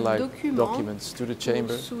 to highlight documents to the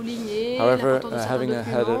Chamber. However, having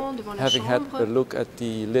had a look at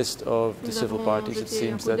the list of the civil parties, it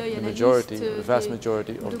seems that the vast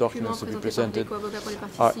majority of documents to be presented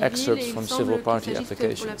are excerpts from civil party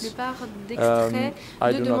applications.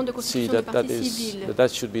 I do not see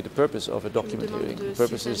that should be the purpose of a document hearing. The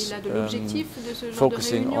purpose is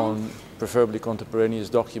focusing on preferably contemporaneous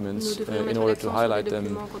documents in order to highlight them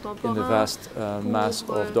in the vast mass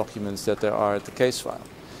of documents that there are at the case file.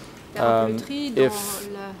 If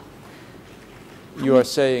you are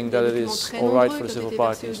saying that it is all right for the civil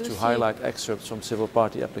parties to highlight excerpts from civil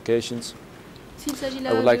party applications,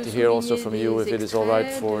 I would like to hear also from you if it is all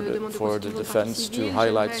right for the defense to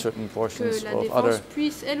highlight certain portions of other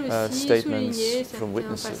statements from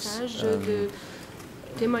witnesses.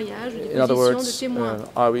 In other words,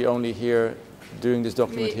 are we only here during this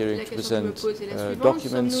document hearing to present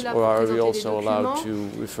documents, or are we also allowed to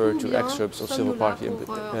refer to excerpts of civil party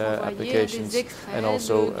applications and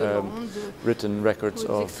also written records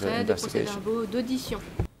of investigation?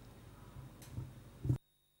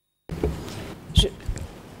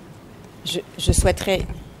 Je souhaiterais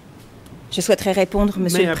répondre,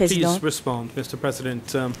 Monsieur le Président.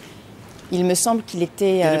 Il me semble qu'il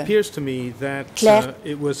était clair,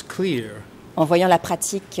 en voyant la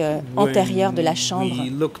pratique antérieure de la Chambre,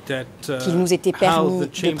 qu'il nous était permis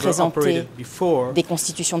de présenter des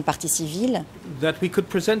constitutions de parties civiles.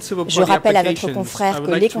 Je rappelle à notre confrère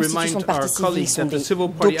que les constitutions de parties civiles sont des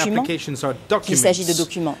documents, qu'il s'agit de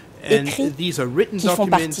documents écrits qui font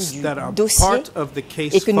partie du dossier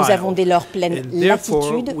et que nous avons dès lors pleine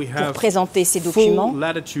latitude pour présenter ces documents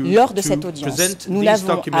lors de cette audience. Nous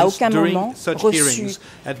n'avons à aucun moment reçu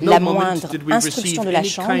la moindre instruction de la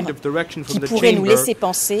Chambre qui pourrait nous laisser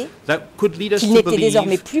penser qu'il n'était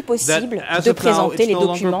désormais plus possible de présenter les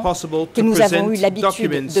documents que nous avons eu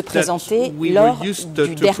l'habitude de présenter lors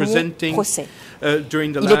du dernier procès.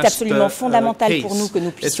 Il est absolument fondamental pour nous que nous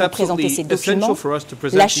puissions présenter ces documents.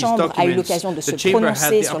 La Chambre a eu l'occasion de se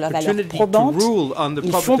prononcer sur leur valeur probante.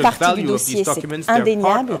 Ils font partie du dossier, c'est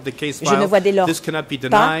indéniable. Je ne vois dès lors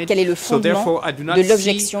pas quel est le fondement de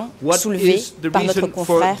l'objection soulevée par notre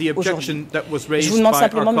confrère aujourd'hui. Je vous demande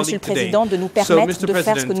simplement, Monsieur le Président, de nous permettre de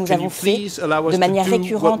faire ce que nous avons fait de manière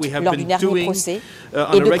récurrente lors du dernier procès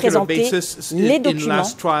et de présenter les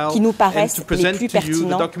documents qui nous paraissent les plus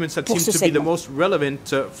pertinents pour ce segment.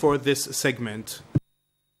 Relevant for this segment.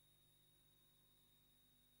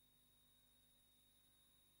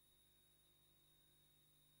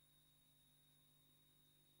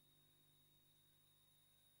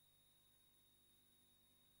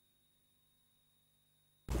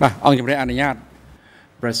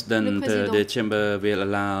 President, the chamber will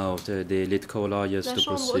allow the political lawyers La to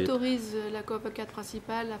Chambre proceed. autorise l'avocate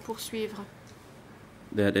principal à poursuivre.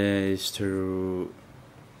 That is to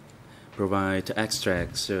provide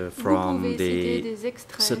extracts from the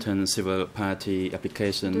certain civil party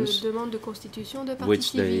applications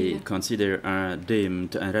which they consider are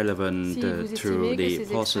deemed irrelevant to the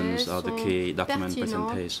portions of the key document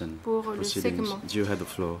presentation proceedings. Do you have the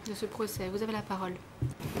floor? De ce procès, vous avez la parole.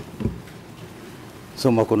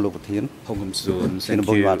 Thank you,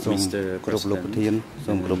 Mr. President.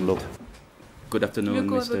 Good afternoon,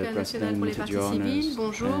 Mr. President, to your honors,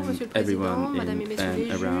 Bonjour, and everyone in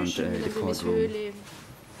and around the courtroom.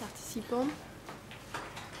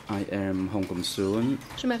 I am Hong Kong Soon,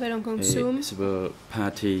 Je m'appelle Hong Kong Soon. a civil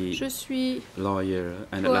party Je suis lawyer,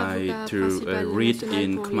 and I'd like to read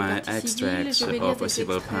in Khmer extracts of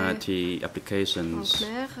civil party applications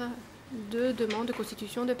de demandes de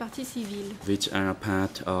constitution de partie civile. which are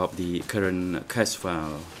part of the current case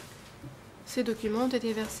file. Ces documents ont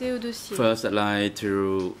été versés au dossier. First, I'd like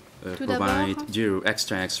to provide you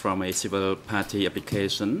extracts from a civil party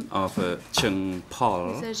application of Chung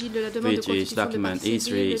Paul, which is document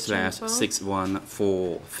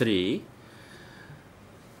E3/6143.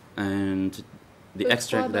 And the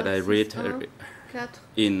extract that I read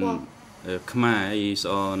in Khmer is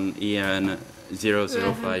on EN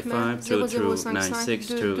 0055 2296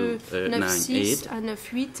 to 98.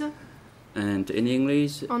 And in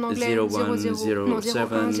English,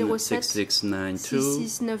 0107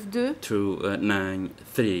 6692 to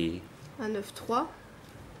 93.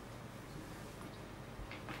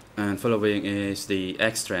 And following is the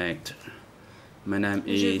extract. My name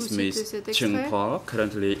is Ms. Chung Paul,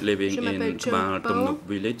 currently living in Kmal Tumnuk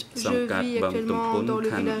village, Samkat Bang Tumpun,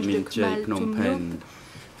 Khan Min Chai, Phnom Penh.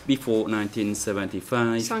 Before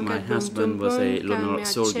 1975, my husband was a loyal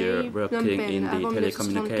soldier working in the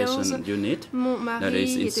telecommunication unit, that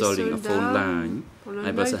is installing a phone line. I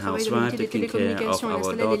was a housewife taking care of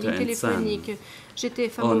our daughter and son.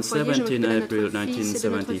 On 17 April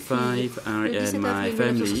 1975, I and my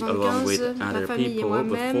family, along with other people,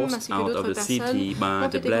 were forced out of the city by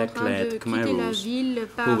the black-clad Khmerus,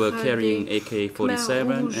 who were carrying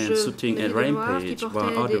AK-47 and shooting at rampage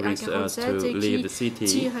while ordering us to leave the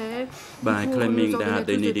city by claiming that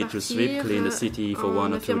they needed to sweep clean the city for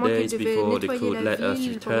 1 or 2 days before they could let us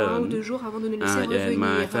return. I and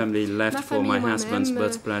my family left for my husband's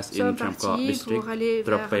birthplace in Tram district,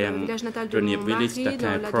 Trapeang, Renip village,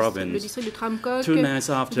 Takai province. 2 nights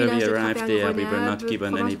after we arrived there, we were not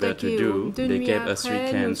given any work to do. They gave us 3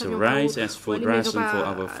 cans of rice as food ration for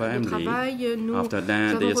our family. After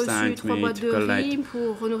that, they assigned me to collect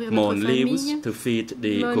moon leaves to feed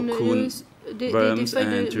the cocoon worms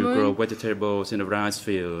and to grow vegetables in the rice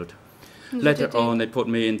field. Later on, they put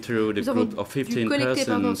me into the group of 15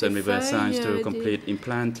 persons, and we were assigned to complete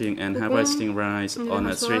implanting and harvesting rice on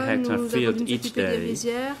a 3-hectare field each day.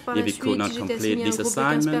 If we could not complete this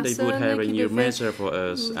assignment, they would have a new measure for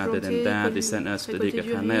us. Other than that, they sent us to dig a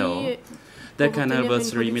canal. The canal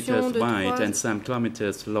was 3 meters wide and some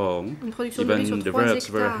kilometers long. Even the works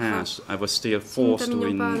were harsh. I was still forced to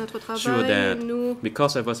ensure that,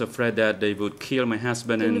 because I was afraid that they would kill my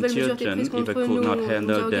husband and children if I could not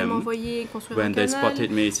handle them. When they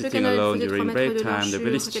spotted me sitting alone during break time, the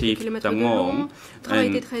village chief Tangong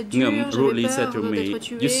and Ngum rudely said to me,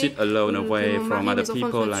 "You sit alone away from other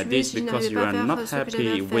people like this because you are not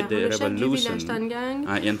happy with the revolution."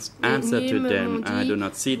 I answered to them, "I do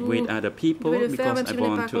not sit with other people people because I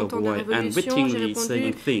want to avoid unwittingly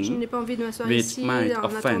saying things which might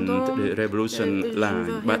offend the revolution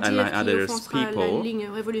line. But unlike other people,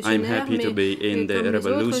 I'm happy to be in the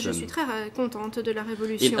revolution.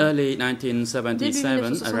 In early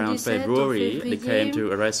 1977, around February, they came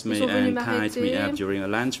to arrest me and tied me up during a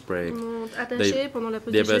lunch break.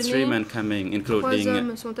 There were 3 men coming, including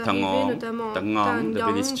Tangong, the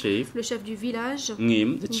village chief,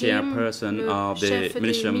 Ngim, the chairperson of the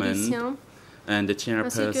militiamen, and the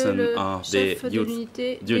chairperson of the youth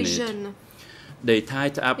unit. They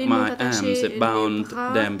tied up my arms, bound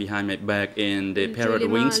them behind my back in the parrot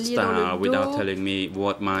wing style without telling me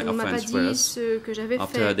what my offense was.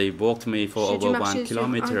 After they walked me for over 1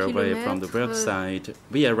 kilometer away from the worksite,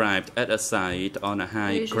 we arrived at a site on a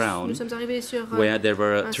high ground where there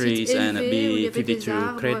were trees and a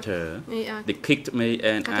B-52 crater. They kicked me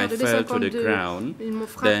and I fell to the ground.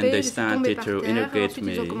 Then they started to interrogate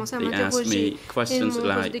me. They asked me questions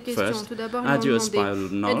like, first, are you a spy?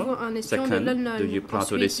 No. Second, do you plot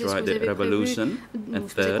to destroy the revolution? And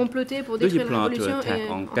third, do you plot to attack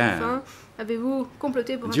Angkar?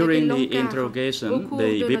 During the interrogation,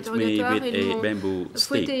 they whipped me with a bamboo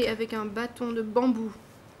stick.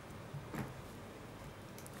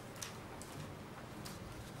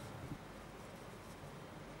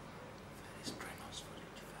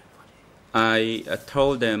 I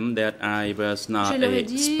told them that I was not a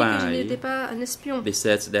spy. They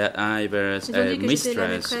said that I was a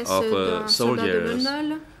mistress of soldiers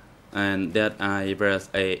and that I was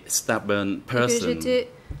a stubborn person.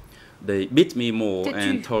 They beat me more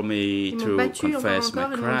and told me to confess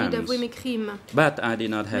my crimes. But I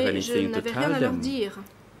did not have anything to tell them.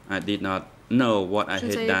 I did not know what I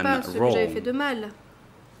had done wrong.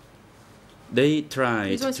 They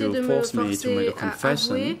tried to force me to make a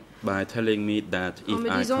confession by telling me that if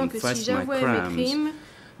I confessed my crimes,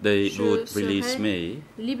 they would release me.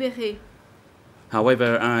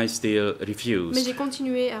 However, I still refused.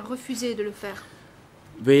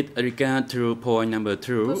 With regard to point number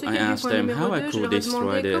 2, I asked them how I could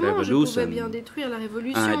destroy the revolution.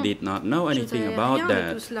 I did not know anything about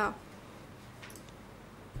that.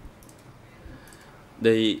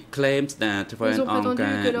 They claimed that when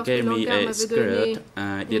Angkar gave me a skirt,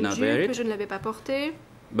 I did not wear it.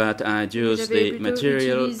 But I used the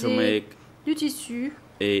material to make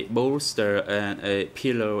a bolster and a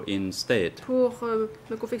pillow instead.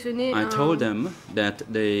 I told them that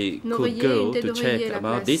they could go to check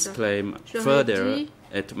about this claim further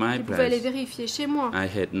at my place. I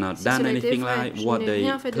had not done anything like what they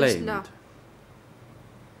claimed.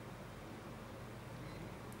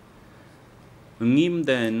 Ngim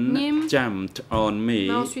then jumped on me,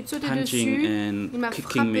 punching and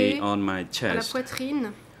kicking me on my chest.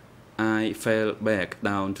 I fell back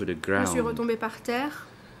down to the ground.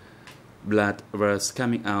 Blood was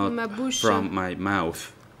coming out from my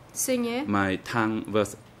mouth. My tongue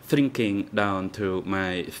was shrinking down to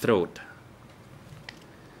my throat.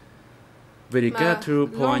 With regard to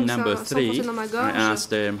point number 3, I asked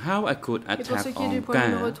them how I could attack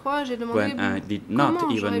Angkar when I did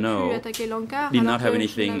not even know, did not have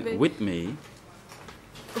anything with me.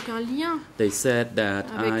 They said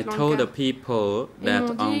that I told the people that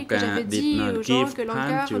Angkar did not give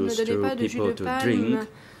palm juice to people to drink,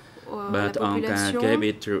 but Angkar gave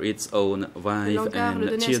it to its own wife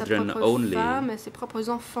and children only.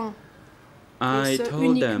 I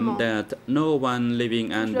told them that no one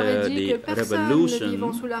living under the revolution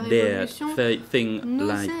dared say things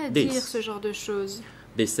like this.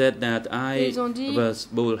 They said that I was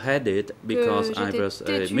bullheaded because I was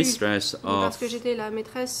a mistress of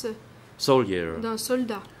soldiers.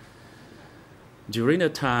 During the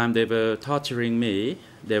time they were torturing me,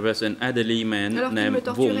 there was an elderly man named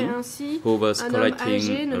Wung who was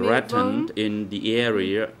collecting rattan in the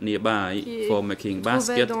area nearby for making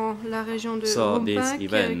baskets. Saw this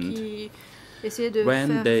event.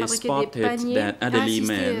 When they spotted that elderly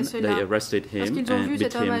man, they arrested him and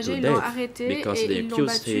beat him to death because they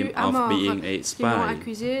accused him of being a spy.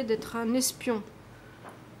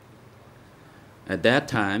 At that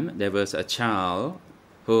time, there was a child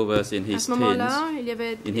who was in his teens,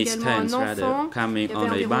 coming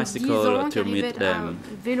on a bicycle to meet them.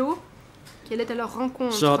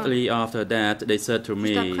 Shortly after that, they said to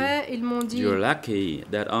me, "You're lucky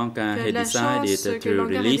that Angkar had decided to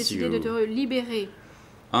release you.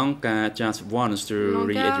 Angkar just wants to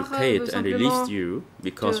re-educate and release you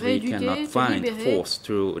because we cannot find force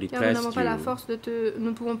to repress you."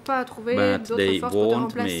 But they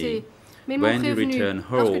warned me when you return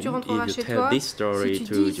home, if you tell this story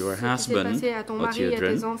to your husband or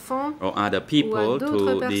children or other people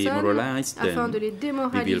to demoralize them,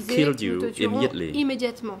 we will kill you immediately.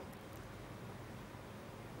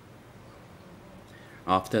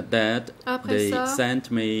 After that, they sent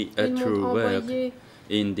me to work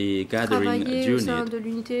in the gathering unit,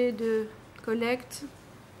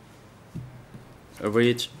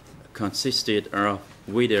 which consisted of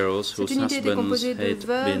widows whose husbands had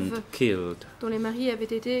been killed.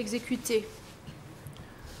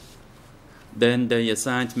 Then they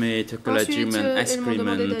assigned me to clergyman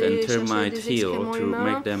excrement and termite hill to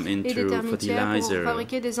make them into fertilizer.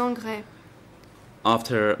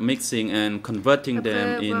 After mixing and converting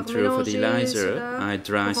them into fertilizer, I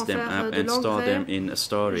dried them up and stored them in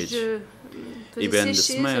storage. Even the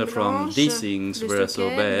smell from these things were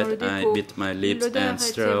so bad, I bit my lips and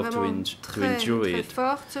strove to enjoy it.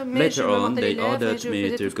 Later on, they ordered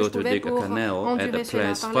me to go to dig a canal at a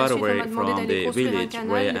place far away from the village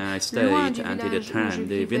where I stayed until the time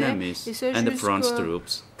the Vietnamese and the front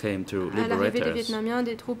troops came to liberate us.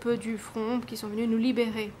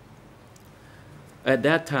 At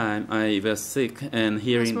that time, I was sick, and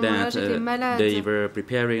hearing that they were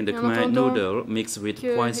preparing the Khmer noodle mixed with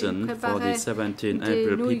poison for the 17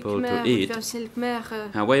 April people to eat.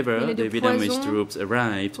 However, the Vietnamese troops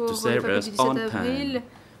arrived to save us on time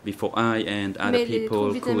before I and other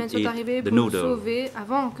people could eat the noodle.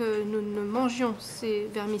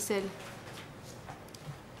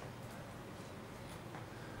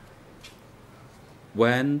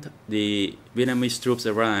 When the Vietnamese troops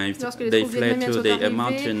arrived, they fled to the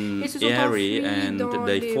mountain area and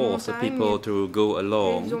they forced the people to go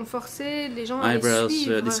along. I was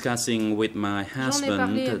discussing with my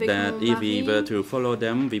husband that if we were to follow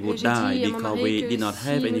them, we would die because we did not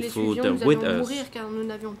have any food with us.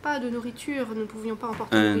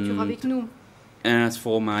 As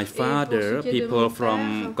for my father, people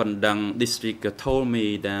from Condang district told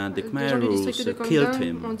me that the Khmer Rouge killed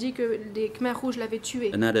him.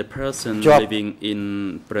 Another person living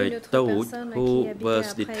in Pretot, who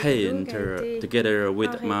was detained together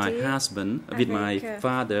with my husband, with my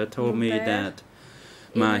father, told me that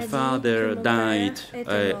my father died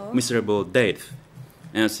a miserable death.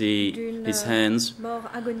 As his hands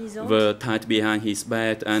were tied behind his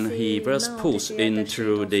back and he was pushed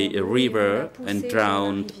into the river and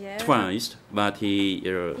drowned twice, but he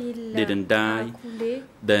didn't die.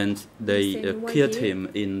 Then they killed him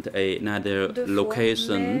in another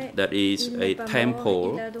location, that is a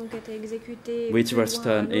temple, which was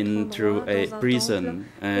turned into a prison,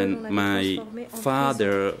 and my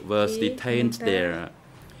father was detained there.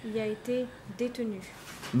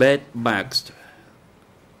 Bedbugs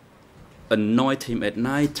annoyed him at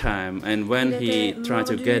night time, and when he tried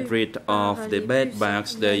to get rid of the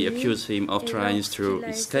bedbugs, they accused him of trying to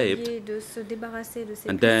escape.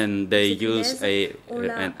 And then they used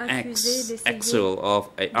an axle of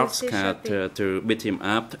an ox cart to beat him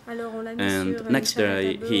up, and next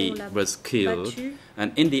day he was killed.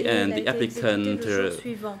 And in the end, the applicant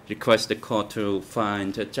requested the court to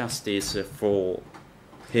find justice for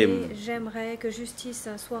him.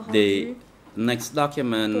 The next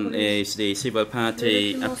document is the civil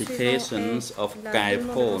party applications of Kai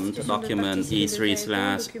Phon, document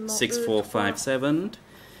E3/6457.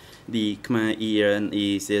 The Khmer EN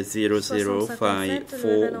is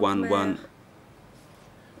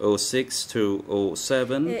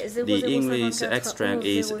 00541106207. The English extract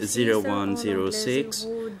is 0106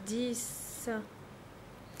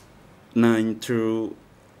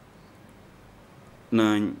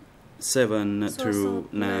 927 through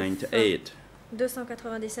 98.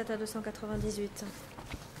 297 à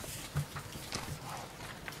 298.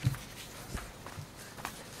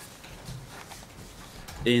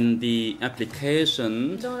 In the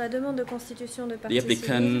application, dans la demande de constitution de partie the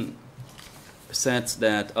applicant says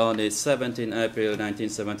that on the 17th April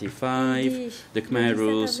 1975, the Khmer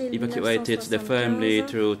Rouge evacuated the family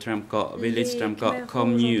to Tram village Tram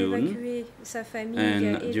commune,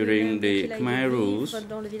 and during the Khmer Rouge,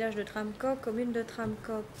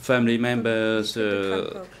 family members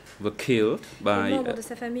were killed by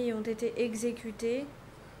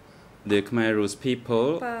the Khmer Rouge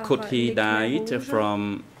people. Could he died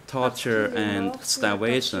from torture and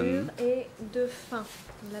starvation,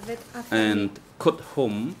 and Kut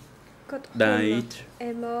Hum died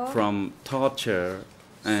from torture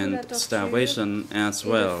and starvation as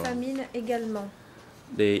well.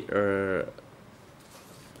 The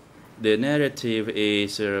narrative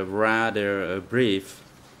is rather brief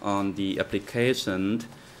on the application.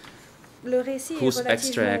 whose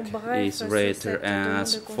extract is read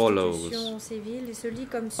as follows.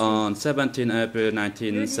 On 17 April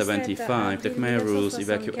 1975, the Khmer Rouge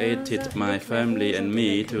evacuated my family and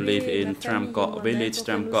me to live in Tram village,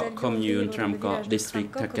 Tram commune, Tram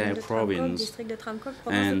district, Kraing province.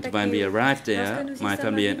 And when we arrived there, my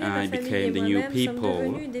family and I became the new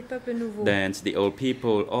people. Then the old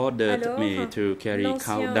people ordered me to carry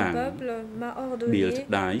cow dung, build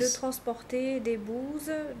dikes,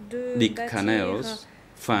 dig canals,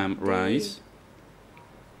 farm rice,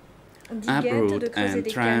 uproot and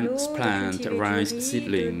transplant rice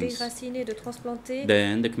seedlings.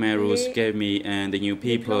 Then the Khmer Rouge gave me and the new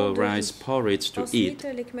people rice porridge to eat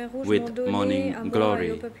with morning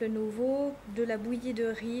glory.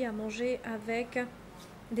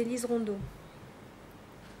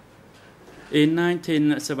 In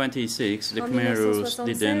 1976, the Khmer Rouge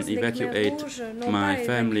didn't evacuate my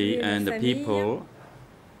family and the people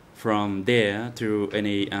from there to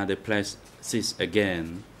any other places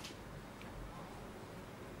again.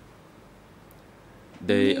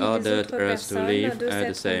 They ordered us to live at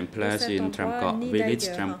the same place in Tram village,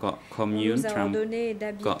 Tram commune, Tram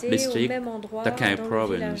district, Kraing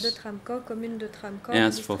province.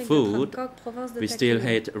 As for food, we still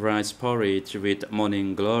had rice porridge with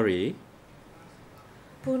morning glory.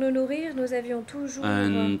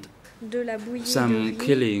 And some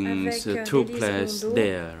killings took place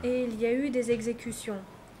there.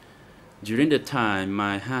 During the time,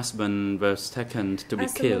 my husband was taken to be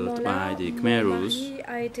killed by the Khmer Rouge,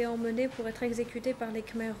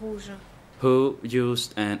 who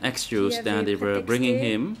used an excuse that they were bringing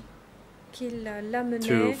him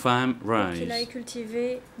to farm rice.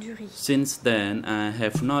 Since then, I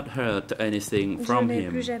have not heard anything from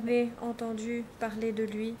him.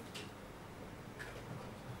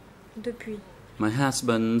 My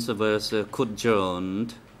husband was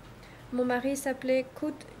Kut-Jorn. Mon mari s'appelait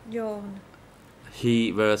Kut-Jorn.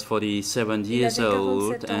 He was 47 years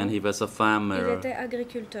old and he was a farmer. Il était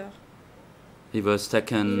agriculteur. He was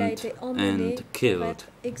taken and killed.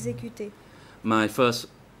 Exécuté. My first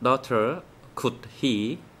daughter,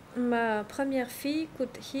 Kut-Hee, ma première fille,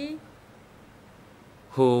 Kut-Hee,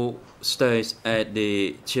 who stays at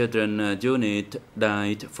the children unit,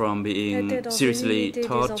 died from being seriously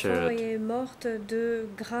tortured. Et est morte de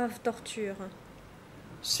graves tortures.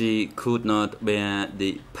 She could not bear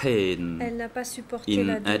the pain. Elle n'a pas supporté in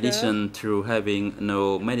la douleur. addition to having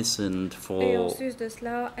no medicine for Et en plus de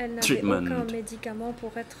cela, elle n'avait treatment. aucun médicament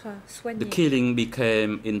pour être soignée. The killing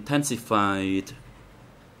became intensified.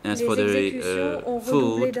 As Les for exécutions ont redoublé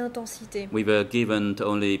the food, d'intensité. we were given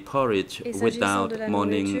only porridge Et s'agissant without de la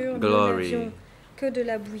morning nourriture, glory. nous n'avions que de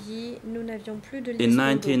la bouillie, nous n'avions plus de In litres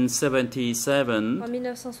d'eau. 1977, En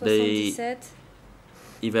 1977,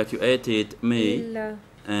 evacuated me ils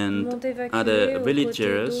and m'ont évacué other aux côtés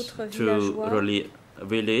villagers d'autres to villageois Roli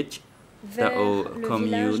village, vers Tao le village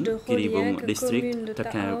commune, de Kiribong Roliak, district, commune de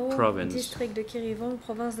Kraing Tao, province. district de Kiribong,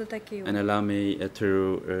 province de Takeo. And allow me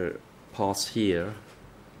to pause here.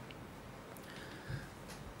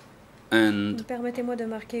 And Permettez-moi de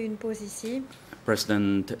marquer une pause ici.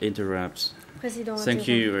 President interrupts. Président Thank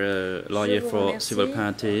you, lawyer for civil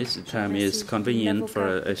parties. The time is convenient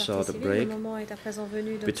for a short break.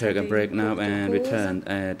 We take a break now and return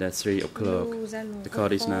at 3 o'clock. The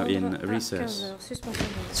court is now in recess.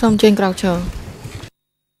 សូមអញ្ជើញក្រោកឈរ